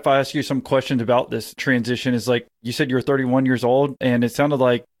don't mind, if I ask you some questions about this transition, is like you said, you're 31 years old and it sounded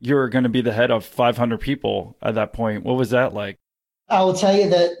like you were going to be the head of 500 people at that point. What was that like? I will tell you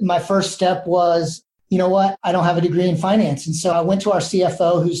that my first step was, you know what? I don't have a degree in finance. And so I went to our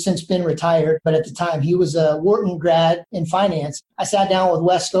CFO, who's since been retired, but at the time he was a Wharton grad in finance. I sat down with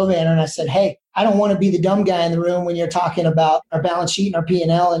Wes Scovanner and I said, hey, I don't want to be the dumb guy in the room when you're talking about our balance sheet and our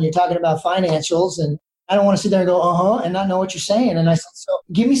P&L and you're talking about financials. And I don't want to sit there and go, and not know what you're saying. And I said, so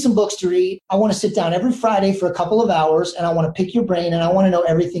give me some books to read. I want to sit down every Friday for a couple of hours and I want to pick your brain and I want to know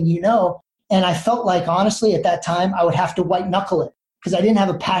everything you know. And I felt like, honestly, at that time, I would have to white knuckle it because I didn't have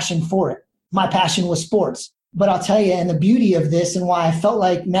a passion for it. My passion was sports. But I'll tell you, and the beauty of this and why I felt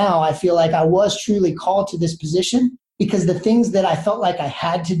like now I feel like I was truly called to this position, because the things that I felt like I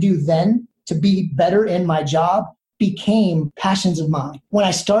had to do then to be better in my job became passions of mine. When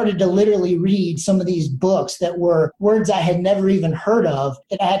I started to literally read some of these books that were words I had never even heard of,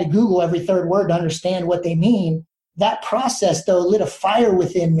 that I had to Google every third word to understand what they mean, that process, though, lit a fire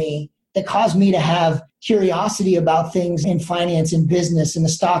within me that caused me to have curiosity about things in finance and business and the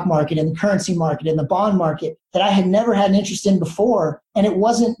stock market and the currency market and the bond market that I had never had an interest in before. And it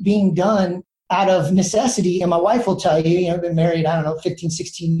wasn't being done out of necessity. And my wife will tell you, I've been married, 15,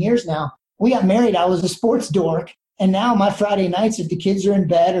 16 years now. We got married. I was a sports dork. And now my Friday nights, if the kids are in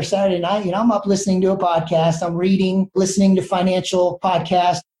bed or Saturday night, I'm up listening to a podcast. I'm reading, listening to financial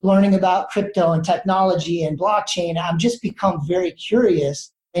podcasts, learning about crypto and technology and blockchain. I've just become very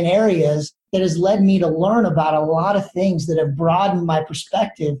curious in areas that has led me to learn about a lot of things that have broadened my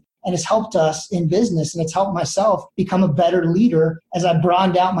perspective and has helped us in business. And it's helped myself become a better leader as I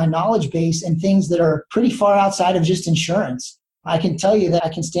broadened out my knowledge base and things that are pretty far outside of just insurance. I can tell you that I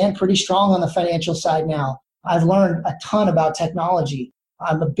can stand pretty strong on the financial side now. I've learned a ton about technology.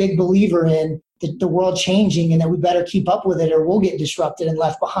 I'm a big believer in the world changing and that we better keep up with it or we'll get disrupted and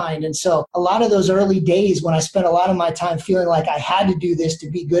left behind. And so a lot of those early days when I spent a lot of my time feeling like I had to do this to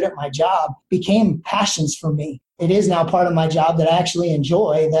be good at my job became passions for me. It is now part of my job that I actually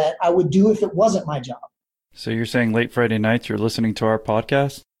enjoy that I would do if it wasn't my job. So you're saying late Friday nights you're listening to our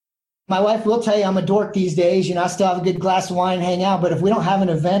podcast? My wife will tell you I'm a dork these days. I still have a good glass of wine and hang out. But if we don't have an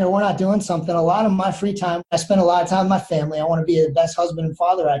event or we're not doing something, a lot of my free time, I spend a lot of time with my family. I want to be the best husband and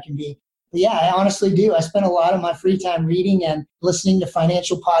father I can be. But yeah, I honestly do. I spend a lot of my free time reading and listening to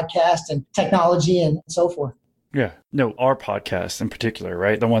financial podcasts and technology and so forth. Yeah. No, our podcast in particular,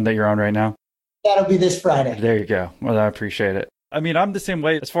 right? The one that you're on right now? That'll be this Friday. There you go. Well, I appreciate it. I mean, I'm the same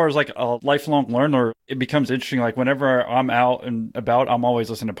way as far as like a lifelong learner. It becomes interesting. Like whenever I'm out and about, I'm always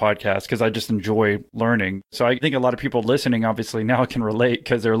listening to podcasts because I just enjoy learning. So I think a lot of people listening obviously now can relate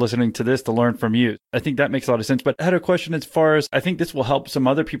because they're listening to this to learn from you. I think that makes a lot of sense. But I had a question as far as I think this will help some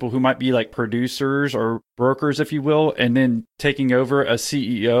other people who might be like producers or brokers, if you will, and then taking over a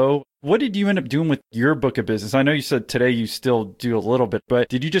CEO. What did you end up doing with your book of business? I know you said today you still do a little bit, but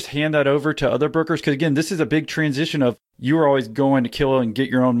did you just hand that over to other brokers? Because again, this is a big transition of you were always going to kill and get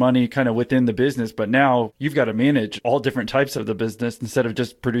your own money kind of within the business, but now you've got to manage all different types of the business instead of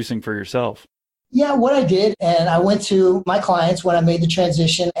just producing for yourself. Yeah, what I did, and I went to my clients when I made the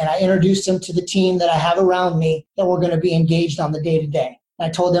transition and I introduced them to the team that I have around me that were going to be engaged on the day-to-day. I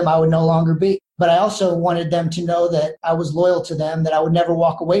told them I would no longer be. But I also wanted them to know that I was loyal to them, that I would never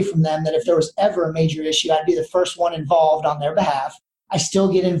walk away from them, that if there was ever a major issue, I'd be the first one involved on their behalf. I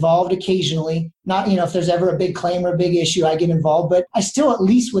still get involved occasionally. Not, if there's ever a big claim or a big issue, I get involved. But I still, at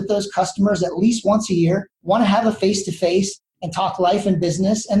least with those customers, at least once a year, want to have a face-to-face and talk life and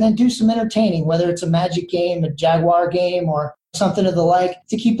business and then do some entertaining, whether it's a Magic game, a Jaguar game, or something of the like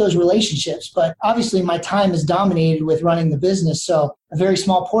to keep those relationships. But obviously my time is dominated with running the business. So a very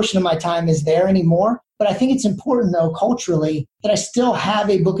small portion of my time is there anymore. But I think it's important though, culturally, that I still have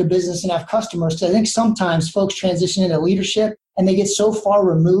a book of business and have customers. So I think sometimes folks transition into leadership and they get so far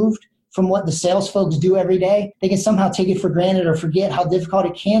removed from what the sales folks do every day, they can somehow take it for granted or forget how difficult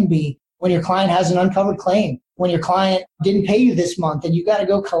it can be when your client has an uncovered claim, when your client didn't pay you this month and you got to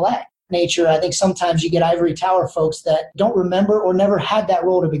go collect. Nature, I think sometimes you get ivory tower folks that don't remember or never had that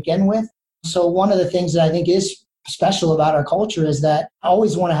role to begin with. So one of the things that I think is special about our culture is that I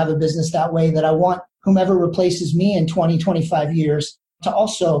always want to have a business that way, that I want whomever replaces me in 20, 25 years to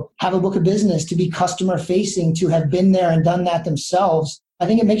also have a book of business, to be customer facing, to have been there and done that themselves. I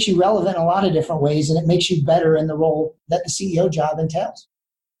think it makes you relevant in a lot of different ways and it makes you better in the role that the CEO job entails.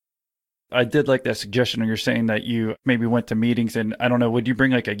 I did like that suggestion. You're saying that you maybe went to meetings and I don't know, would you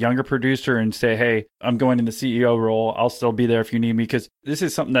bring like a younger producer and say, hey, I'm going in the CEO role. I'll still be there if you need me. Because this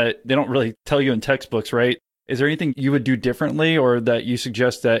is something that they don't really tell you in textbooks, right? Is there anything you would do differently or that you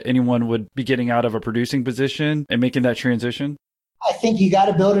suggest that anyone would be getting out of a producing position and making that transition? I think you got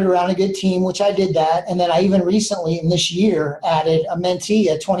to build it around a good team, which I did that. And then I even recently in this year added a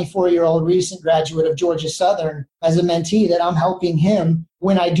mentee, a 24-year-old recent graduate of Georgia Southern as a mentee that I'm helping him.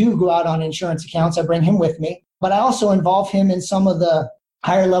 When I do go out on insurance accounts, I bring him with me, but I also involve him in some of the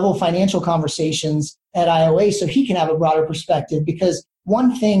higher level financial conversations at IOA so he can have a broader perspective, because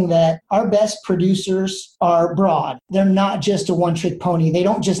one thing that our best producers are broad. They're not just a one-trick pony. They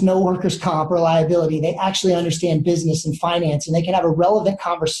don't just know workers' comp or liability. They actually understand business and finance, and they can have a relevant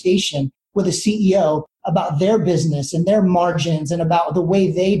conversation with a CEO about their business and their margins and about the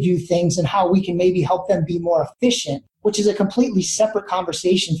way they do things and how we can maybe help them be more efficient, which is a completely separate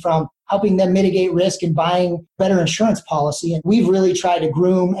conversation from helping them mitigate risk and buying better insurance policy. And we've really tried to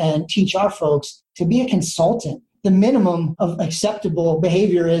groom and teach our folks to be a consultant. The minimum of acceptable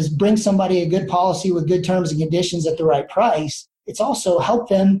behavior is bring somebody a good policy with good terms and conditions at the right price. It's also help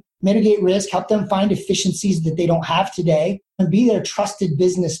them mitigate risk, help them find efficiencies that they don't have today, and be their trusted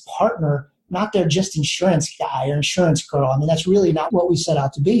business partner, not their just insurance guy or insurance girl. I mean, that's really not what we set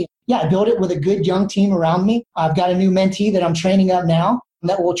out to be. Yeah, I built it with a good young team around me. I've got a new mentee that I'm training up now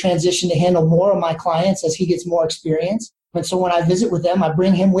that will transition to handle more of my clients as he gets more experience. And so when I visit with them, I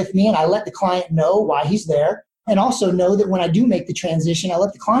bring him with me and I let the client know why he's there. And also know that when I do make the transition, I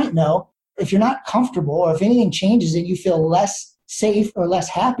let the client know if you're not comfortable or if anything changes and you feel less safe or less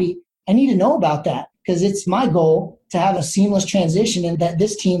happy, I need to know about that, because it's my goal to have a seamless transition and that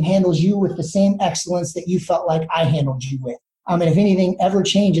this team handles you with the same excellence that you felt like I handled you with. And if anything ever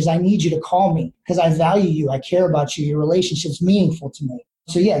changes, I need you to call me because I value you. I care about you. Your relationship's meaningful to me.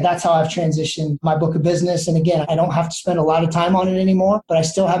 So yeah, that's how I've transitioned my book of business. And again, I don't have to spend a lot of time on it anymore, but I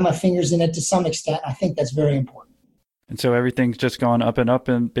still have my fingers in it to some extent. I think that's very important. And so everything's just gone up and up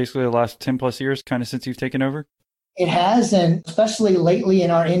in basically the last 10 plus years, kind of since you've taken over? It has, and especially lately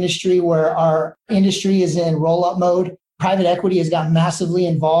in our industry where our industry is in roll-up mode, private equity has got massively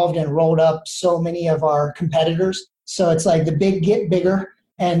involved and rolled up so many of our competitors. So it's like the big get bigger,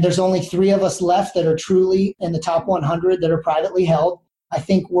 and there's only 3 of us left that are truly in the top 100 that are privately held. I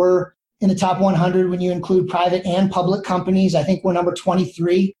think we're in the top 100 when you include private and public companies. I think we're number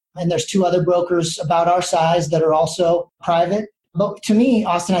 23, and there's 2 other brokers about our size that are also private. But to me,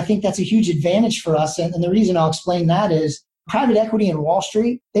 Austin, I think that's a huge advantage for us. And the reason I'll explain that is private equity and Wall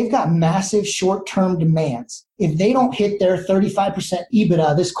Street, they've got massive short-term demands. If they don't hit their 35%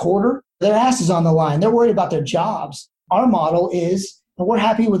 EBITDA this quarter, their ass is on the line. They're worried about their jobs. Our model is we're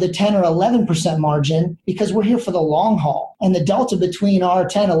happy with a 10 or 11% margin because we're here for the long haul. And the delta between our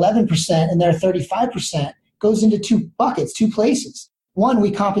 10, 11% and their 35% goes into 2 buckets, 2 places. 1,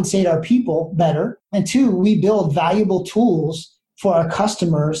 we compensate our people better. And 2, we build valuable tools for our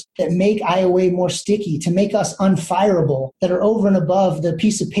customers that make IOA more sticky, to make us unfireable, that are over and above the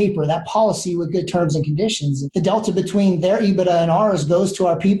piece of paper, that policy with good terms and conditions. The delta between their EBITDA and ours goes to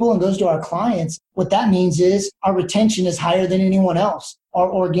our people and goes to our clients. What that means is our retention is higher than anyone else.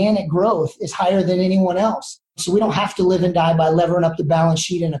 Our organic growth is higher than anyone else. So we don't have to live and die by levering up the balance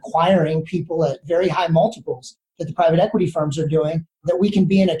sheet and acquiring people at very high multiples that the private equity firms are doing, that we can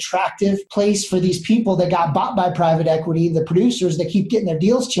be an attractive place for these people that got bought by private equity, the producers that keep getting their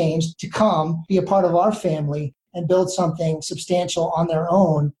deals changed, to come be a part of our family and build something substantial on their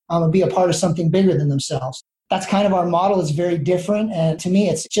own and be a part of something bigger than themselves. That's kind of our model. It's very different. And to me,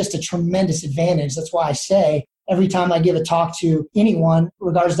 it's just a tremendous advantage. That's why I say every time I give a talk to anyone in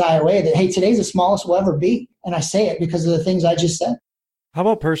regards to IOA that, hey, today's the smallest we'll ever be. And I say it because of the things I just said. How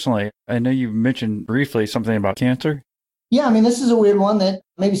about personally? I know you mentioned briefly something about cancer. Yeah, I mean, this is a weird one that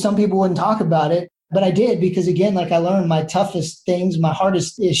maybe some people wouldn't talk about it, but I did because, again, like I learned my toughest things, my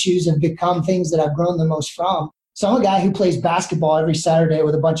hardest issues have become things that I've grown the most from. So I'm a guy who plays basketball every Saturday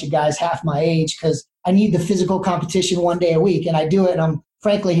with a bunch of guys half my age because I need the physical competition one day a week, and I do it. And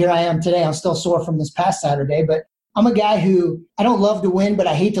frankly, here I am today. I'm still sore from this past Saturday, but I'm a guy who I don't love to win, but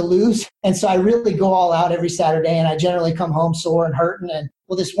I hate to lose. And so I really go all out every Saturday, and I generally come home sore and hurting. And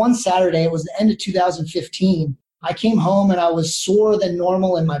well, this one Saturday, it was the end of 2015. I came home and I was sore than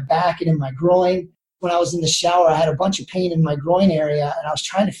normal in my back and in my groin. When I was in the shower, I had a bunch of pain in my groin area, and I was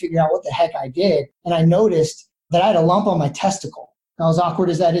trying to figure out what the heck I did. And I noticed that I had a lump on my testicle. Now, as awkward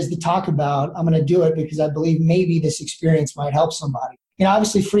as that is to talk about, I'm going to do it because I believe maybe this experience might help somebody. You know,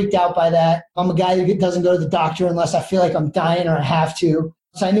 obviously freaked out by that. I'm a guy who doesn't go to the doctor unless I feel like I'm dying or I have to.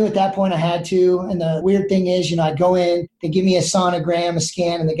 So I knew at that point I had to. And the weird thing is, I go in, they give me a sonogram, a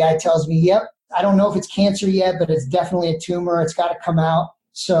scan, and the guy tells me, yep, I don't know if it's cancer yet, but it's definitely a tumor. It's got to come out.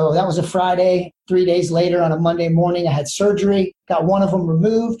 So that was a Friday. 3 days later on a Monday morning, I had surgery, got one of them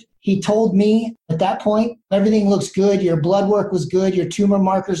removed. He told me at that point, everything looks good. Your blood work was good. Your tumor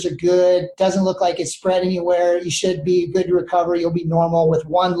markers are good. Doesn't look like it's spread anywhere. You should be good to recover. You'll be normal. With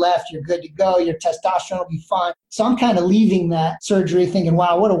one left, you're good to go. Your testosterone will be fine. So I'm kind of leaving that surgery thinking,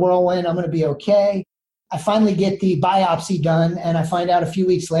 wow, what a whirlwind. I'm going to be okay. I finally get the biopsy done, and I find out a few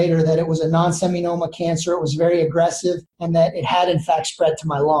weeks later that it was a non-seminoma cancer. It was very aggressive, and that it had, in fact, spread to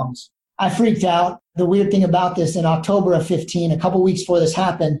my lungs. I freaked out. The weird thing about this, in October of 15, a couple weeks before this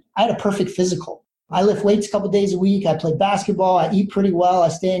happened, I had a perfect physical. I lift weights a couple days a week. I play basketball. I eat pretty well. I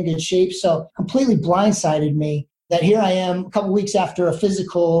stay in good shape. So completely blindsided me that here I am a couple weeks after a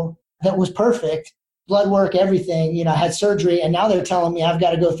physical that was perfect, blood work, everything. I had surgery, and now they're telling me I've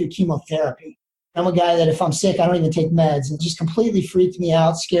got to go through chemotherapy. I'm a guy that if I'm sick, I don't even take meds. It just completely freaked me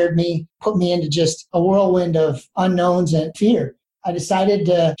out, scared me, put me into just a whirlwind of unknowns and fear. I decided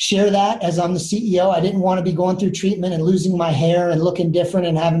to share that as I'm the CEO. I didn't want to be going through treatment and losing my hair and looking different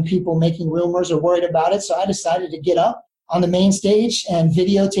and having people making rumors or worried about it. So I decided to get up on the main stage and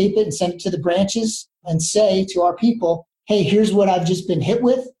videotape it and send it to the branches and say to our people, hey, here's what I've just been hit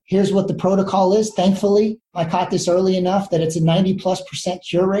with. Here's what the protocol is. Thankfully, I caught this early enough that it's a 90+%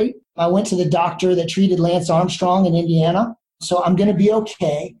 cure rate. I went to the doctor that treated Lance Armstrong in Indiana. So I'm going to be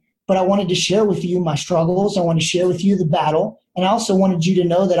okay. But I wanted to share with you my struggles. I wanted to share with you the battle. And I also wanted you to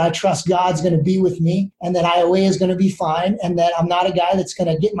know that I trust God's going to be with me and that IOA is going to be fine and that I'm not a guy that's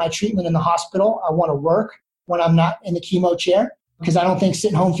going to get my treatment in the hospital. I want to work when I'm not in the chemo chair because I don't think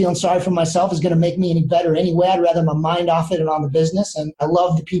sitting home feeling sorry for myself is going to make me any better anyway. I'd rather my mind off it and on the business. And I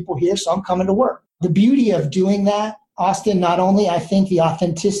love the people here, so I'm coming to work. The beauty of doing that, Austin, not only I think the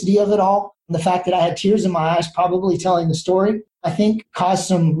authenticity of it all, and the fact that I had tears in my eyes probably telling the story, I think caused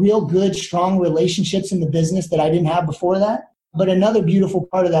some real good, strong relationships in the business that I didn't have before that. But another beautiful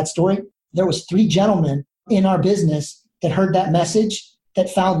part of that story, there was 3 gentlemen in our business that heard that message that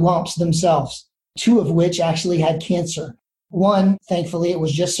found lumps themselves, 2 of which actually had cancer. One, thankfully, it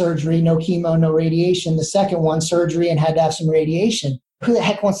was just surgery, no chemo, no radiation. The second one, surgery and had to have some radiation. Who the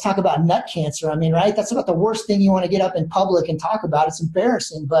heck wants to talk about nut cancer? I mean, right? That's about the worst thing you want to get up in public and talk about. It's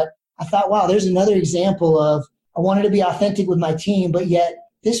embarrassing. But I thought, wow, there's another example of I wanted to be authentic with my team, but yet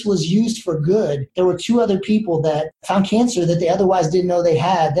this was used for good. There were 2 other people that found cancer that they otherwise didn't know they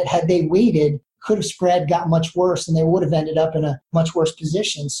had, that had they waited, could have spread, got much worse, and they would have ended up in a much worse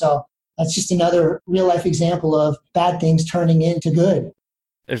position. So that's just another real life example of bad things turning into good.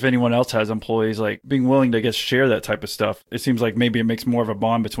 If anyone else has employees, like being willing to share that type of stuff, it seems like maybe it makes more of a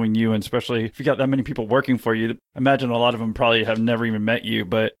bond between you, and especially if you got that many people working for you. Imagine a lot of them probably have never even met you,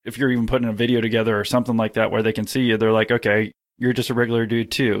 but if you're even putting a video together or something like that where they can see you, they're like, okay, you're just a regular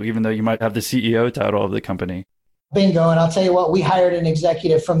dude too, even though you might have the CEO title of the company. Bingo. And I'll tell you what, we hired an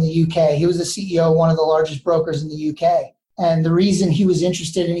executive from the UK. He was the CEO of one of the largest brokers in the UK. And the reason he was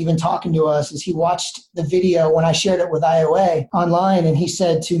interested in even talking to us is he watched the video when I shared it with IOA online. And he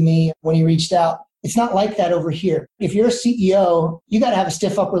said to me when he reached out, it's not like that over here. If you're a CEO, you got to have a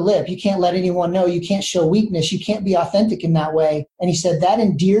stiff upper lip. You can't let anyone know. You can't show weakness. You can't be authentic in that way. And he said that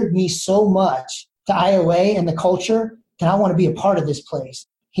endeared me so much to IOA and the culture that I want to be a part of this place.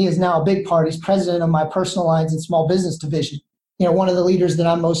 He is now a big part. He's president of my personal lines and small business division. One of the leaders that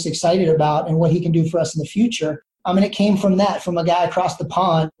I'm most excited about and what he can do for us in the future. I mean, it came from that, from a guy across the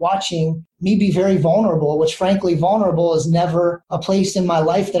pond watching me be very vulnerable, which frankly, vulnerable is never a place in my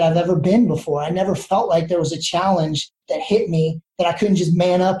life that I've ever been before. I never felt like there was a challenge that hit me that I couldn't just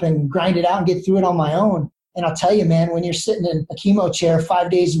man up and grind it out and get through it on my own. And I'll tell you, man, when you're sitting in a chemo chair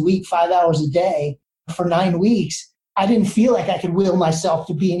 5 days a week, 5 hours a day for 9 weeks, I didn't feel like I could will myself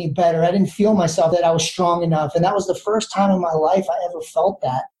to be any better. I didn't feel myself that I was strong enough. And that was the first time in my life I ever felt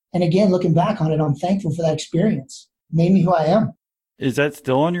that. And again, looking back on it, I'm thankful for that experience. It made me who I am. Is that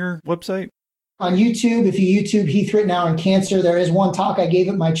still on your website? On YouTube, if you YouTube Heath Ritenour and cancer, there is one talk I gave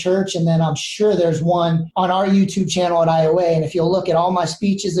at my church. And then I'm sure there's one on our YouTube channel at IOA. And if you'll look at all my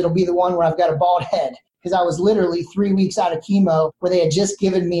speeches, it'll be the one where I've got a bald head. Because I was literally 3 weeks out of chemo where they had just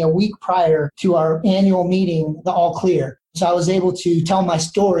given me a week prior to our annual meeting, the all clear. So I was able to tell my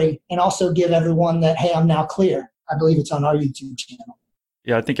story and also give everyone that, hey, I'm now clear. I believe it's on our YouTube channel.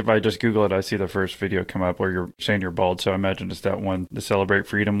 Yeah, I think if I just Google it, I see the first video come up where you're saying you're bald. So I imagine it's that one, the Celebrate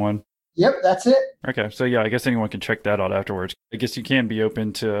Freedom one. Yep, that's it. Okay. So yeah, I guess anyone can check that out afterwards. I guess you can be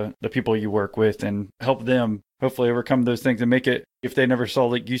open to the people you work with and help them hopefully overcome those things and make it, if they never saw,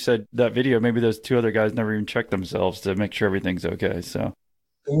 like you said, that video, maybe those 2 other guys never even checked themselves to make sure everything's okay. So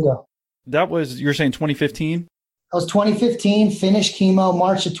bingo. That was, you're saying 2015? That was 2015, finished chemo,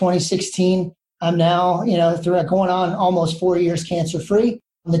 March of 2016. I'm now, through going on almost 4 years cancer-free.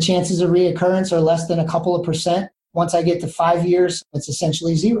 The chances of reoccurrence are less than a couple of %. Once I get to 5 years, it's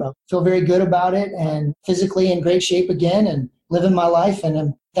essentially zero. Feel very good about it and physically in great shape again and living my life. And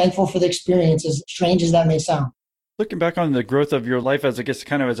I'm thankful for the experience, as strange as that may sound. Looking back on the growth of your life as, I guess,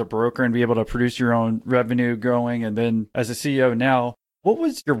 kind of as a broker and be able to produce your own revenue growing, and then as a CEO now, what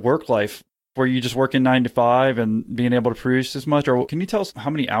was your work life? Were you just working 9 to 5 and being able to produce as much? Or can you tell us how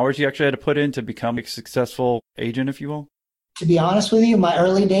many hours you actually had to put in to become a successful agent, if you will? To be honest with you, my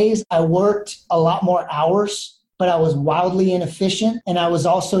early days, I worked a lot more hours, but I was wildly inefficient. And I was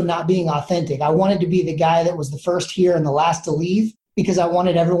also not being authentic. I wanted to be the guy that was the first here and the last to leave, because I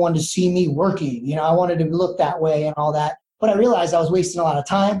wanted everyone to see me working. I wanted to look that way and all that. But I realized I was wasting a lot of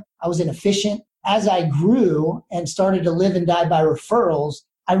time. I was inefficient. As I grew and started to live and die by referrals,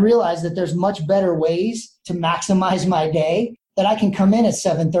 I realized that there's much better ways to maximize my day, that I can come in at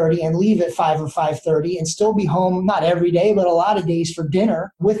 7:30 and leave at 5 or 5:30 and still be home, not every day, but a lot of days for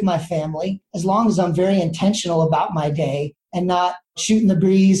dinner with my family, as long as I'm very intentional about my day and not shooting the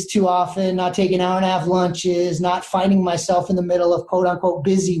breeze too often, not taking hour-and-a-half lunches, not finding myself in the middle of quote-unquote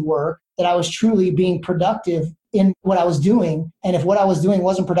busy work, that I was truly being productive in what I was doing. And if what I was doing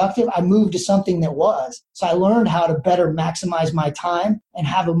wasn't productive, I moved to something that was. So I learned how to better maximize my time and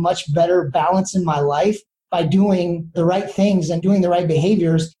have a much better balance in my life by doing the right things and doing the right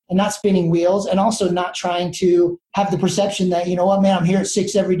behaviors and not spinning wheels, and also not trying to have the perception that, you know what, man, I'm here at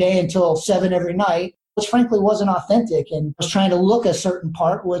 6 every day until 7 every night, which frankly wasn't authentic, and was trying to look a certain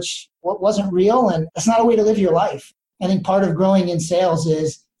part, which wasn't real. And that's not a way to live your life. I think part of growing in sales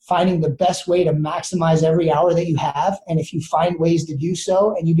is finding the best way to maximize every hour that you have. And if you find ways to do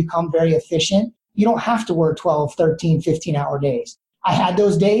so and you become very efficient, you don't have to work 12, 13, 15-hour days. I had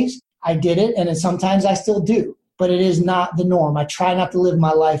those days. I did it. And then sometimes I still do. But it is not the norm. I try not to live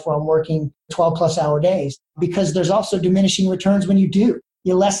my life where I'm working 12-plus hour days, because there's also diminishing returns when you do.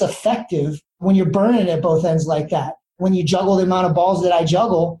 You're less effective when you're burning at both ends like that. When you juggle the amount of balls that I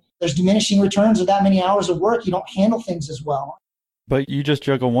juggle, there's diminishing returns with that many hours of work. You don't handle things as well. But you just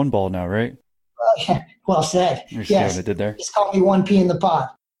juggle one ball now, right? Well said. You yes. See what I did there? Just call me one pea in the pod.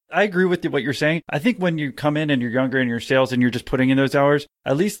 I agree with what you're saying. I think when you come in and you're younger and you're sales and you're just putting in those hours,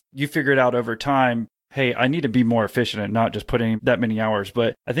 at least you figure it out over time. Hey, I need to be more efficient and not just putting that many hours.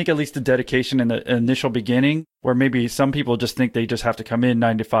 But I think at least the dedication in the initial beginning, where maybe some people just think they just have to come in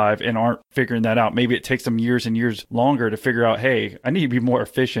 9 to 5 and aren't figuring that out. Maybe it takes them years and years longer to figure out, hey, I need to be more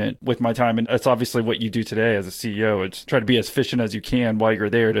efficient with my time. And that's obviously what you do today as a CEO. It's try to be as efficient as you can while you're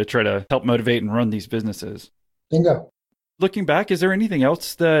there to try to help motivate and run these businesses. Bingo. Looking back, is there anything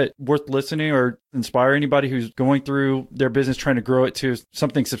else that worth listening or inspire anybody who's going through their business, trying to grow it to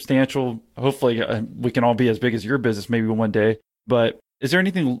something substantial? Hopefully we can all be as big as your business maybe one day. But is there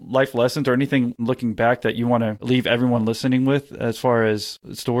anything, life lessons or anything looking back that you want to leave everyone listening with as far as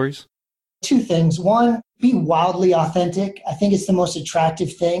stories? 2 things. One, be wildly authentic. I think it's the most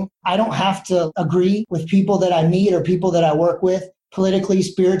attractive thing. I don't have to agree with people that I meet or people that I work with politically,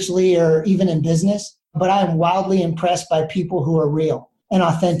 spiritually, or even in business. But I am wildly impressed by people who are real and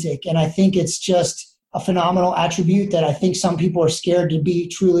authentic. And I think it's just a phenomenal attribute that I think some people are scared to be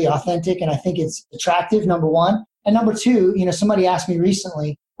truly authentic. And I think it's attractive, number one. And number 2, somebody asked me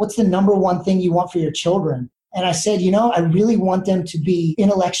recently, what's the number one thing you want for your children? And I said, I really want them to be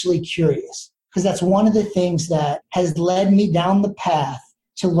intellectually curious, because that's one of the things that has led me down the path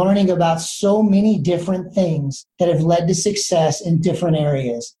to learning about so many different things that have led to success in different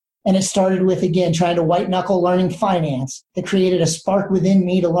areas. And it started with, again, trying to white knuckle learning finance. That created a spark within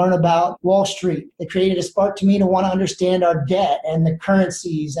me to learn about Wall Street. That created a spark to me to want to understand our debt and the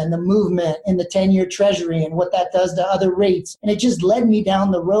currencies and the movement in the 10-year treasury and what that does to other rates. And it just led me down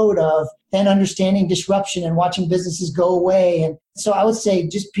the road of then understanding disruption and watching businesses go away. And so I would say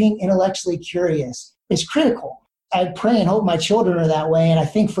just being intellectually curious is critical. I pray and hope my children are that way. And I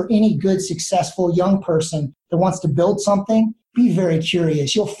think for any good, successful young person that wants to build something, be very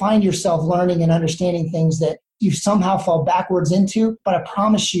curious. You'll find yourself learning and understanding things that you somehow fall backwards into, but I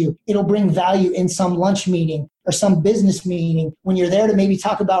promise you, it'll bring value in some lunch meeting or some business meeting when you're there to maybe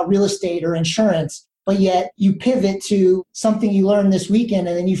talk about real estate or insurance, but yet you pivot to something you learned this weekend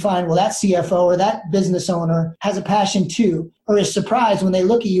and then you find, well, that CFO or that business owner has a passion too, or is surprised when they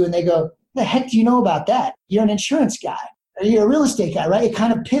look at you and they go, the heck do you know about that? You're an insurance guy. You're a real estate guy, right? It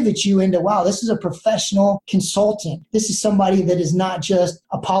kind of pivots you into, wow, this is a professional consultant. This is somebody that is not just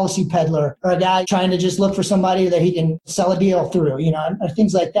a policy peddler or a guy trying to just look for somebody that he can sell a deal through, or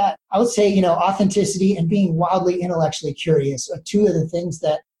things like that. I would say, authenticity and being wildly intellectually curious are 2 of the things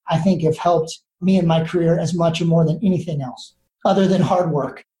that I think have helped me in my career as much or more than anything else, other than hard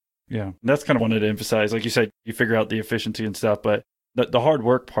work. Yeah, that's kind of wanted to emphasize. Like you said, you figure out the efficiency and stuff, but the hard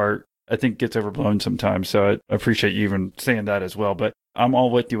work part, I think gets overblown sometimes. So I appreciate you even saying that as well. But I'm all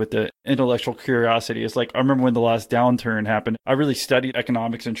with you with the intellectual curiosity. It's like, I remember when the last downturn happened, I really studied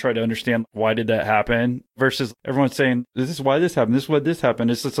economics and tried to understand why did that happen versus everyone saying, this is why this happened. This is why this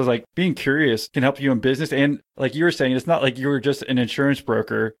happened. It's just like being curious can help you in business. And like you were saying, it's not like you were just an insurance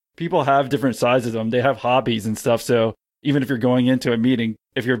broker. People have different sides of them. They have hobbies and stuff. So even if you're going into a meeting,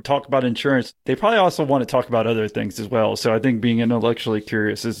 if you're talking about insurance, they probably also want to talk about other things as well. So I think being intellectually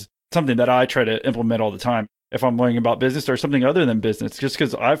curious is something that I try to implement all the time if I'm learning about business or something other than business, just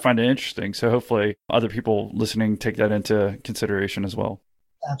because I find it interesting. So hopefully other people listening take that into consideration as well.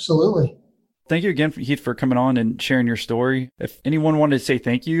 Absolutely. Thank you again, Heath, for coming on and sharing your story. If anyone wanted to say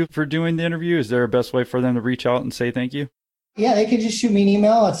thank you for doing the interview, is there a best way for them to reach out and say thank you? Yeah, they can just shoot me an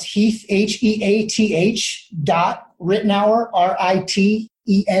email. It's Heath, HEATH.Ritenour, RITENOUR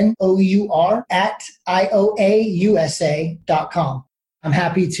 @IOAUSA.com. I'm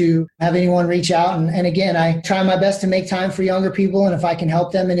happy to have anyone reach out. And again, I try my best to make time for younger people. And if I can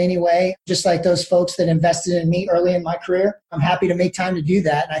help them in any way, just like those folks that invested in me early in my career, I'm happy to make time to do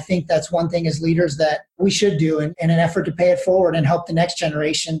that. And I think that's one thing as leaders that we should do in an effort to pay it forward and help the next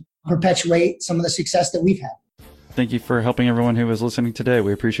generation perpetuate some of the success that we've had. Thank you for helping everyone who was listening today.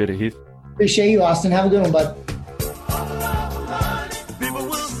 We appreciate it, Heath. Appreciate you, Austin. Have a good one, bud.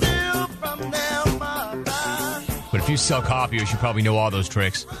 But if you sell copiers, you probably know all those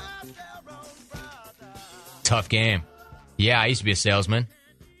tricks. Tough game. Yeah, I used to be a salesman.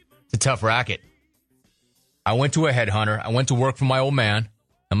 It's a tough racket. I went to a headhunter. I went to work for my old man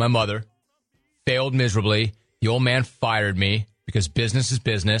and my mother. Failed miserably. The old man fired me because business is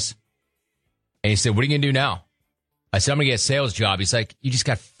business. And he said, what are you going to do now? I said, I'm going to get a sales job. He's like, you just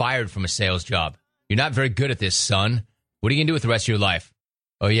got fired from a sales job. You're not very good at this, son. What are you going to do with the rest of your life?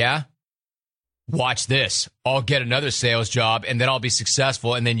 Oh, yeah? Watch this. I'll get another sales job, and then I'll be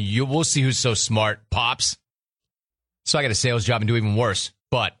successful, and then we'll see who's so smart, Pops. So I got a sales job and do even worse.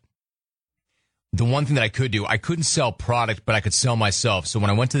 But the one thing that I could do, I couldn't sell product, but I could sell myself. So when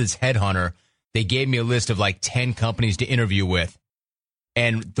I went to this headhunter, they gave me a list of like 10 companies to interview with.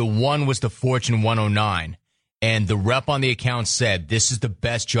 And the one was the Fortune 109. And the rep on the account said, this is the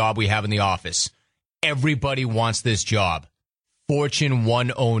best job we have in the office. Everybody wants this job. Fortune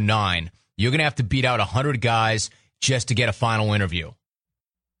 109. You're going to have to beat out 100 guys just to get a final interview.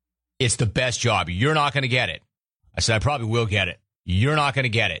 It's the best job. You're not going to get it. I said, I probably will get it. You're not going to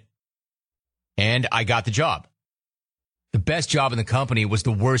get it. And I got the job. The best job in the company was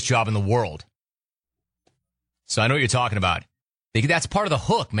the worst job in the world. So I know what you're talking about. That's part of the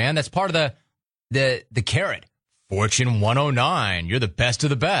hook, man. That's part of the carrot. Fortune 109. You're the best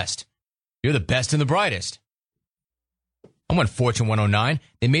of the best. You're the best and the brightest. I went Fortune 109.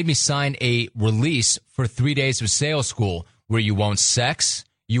 They made me sign a release for 3 days of sales school where you won't sex,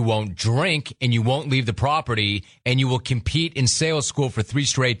 you won't drink, and you won't leave the property, and you will compete in sales school for 3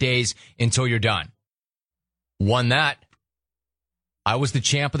 straight days until you're done. Won that. I was the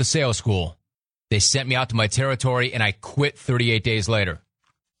champ of the sales school. They sent me out to my territory, and I quit 38 days later.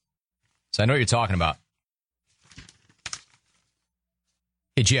 So I know what you're talking about.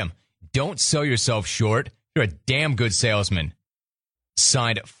 Hey, Jim, don't sell yourself short. You're a damn good salesman.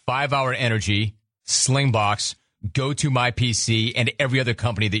 Signed 5 Hour Energy, Slingbox, GoToMyPC, and every other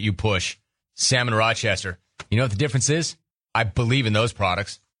company that you push. Sam in Rochester. You know what the difference is? I believe in those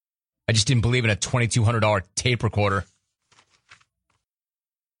products. I just didn't believe in a $2,200 tape recorder.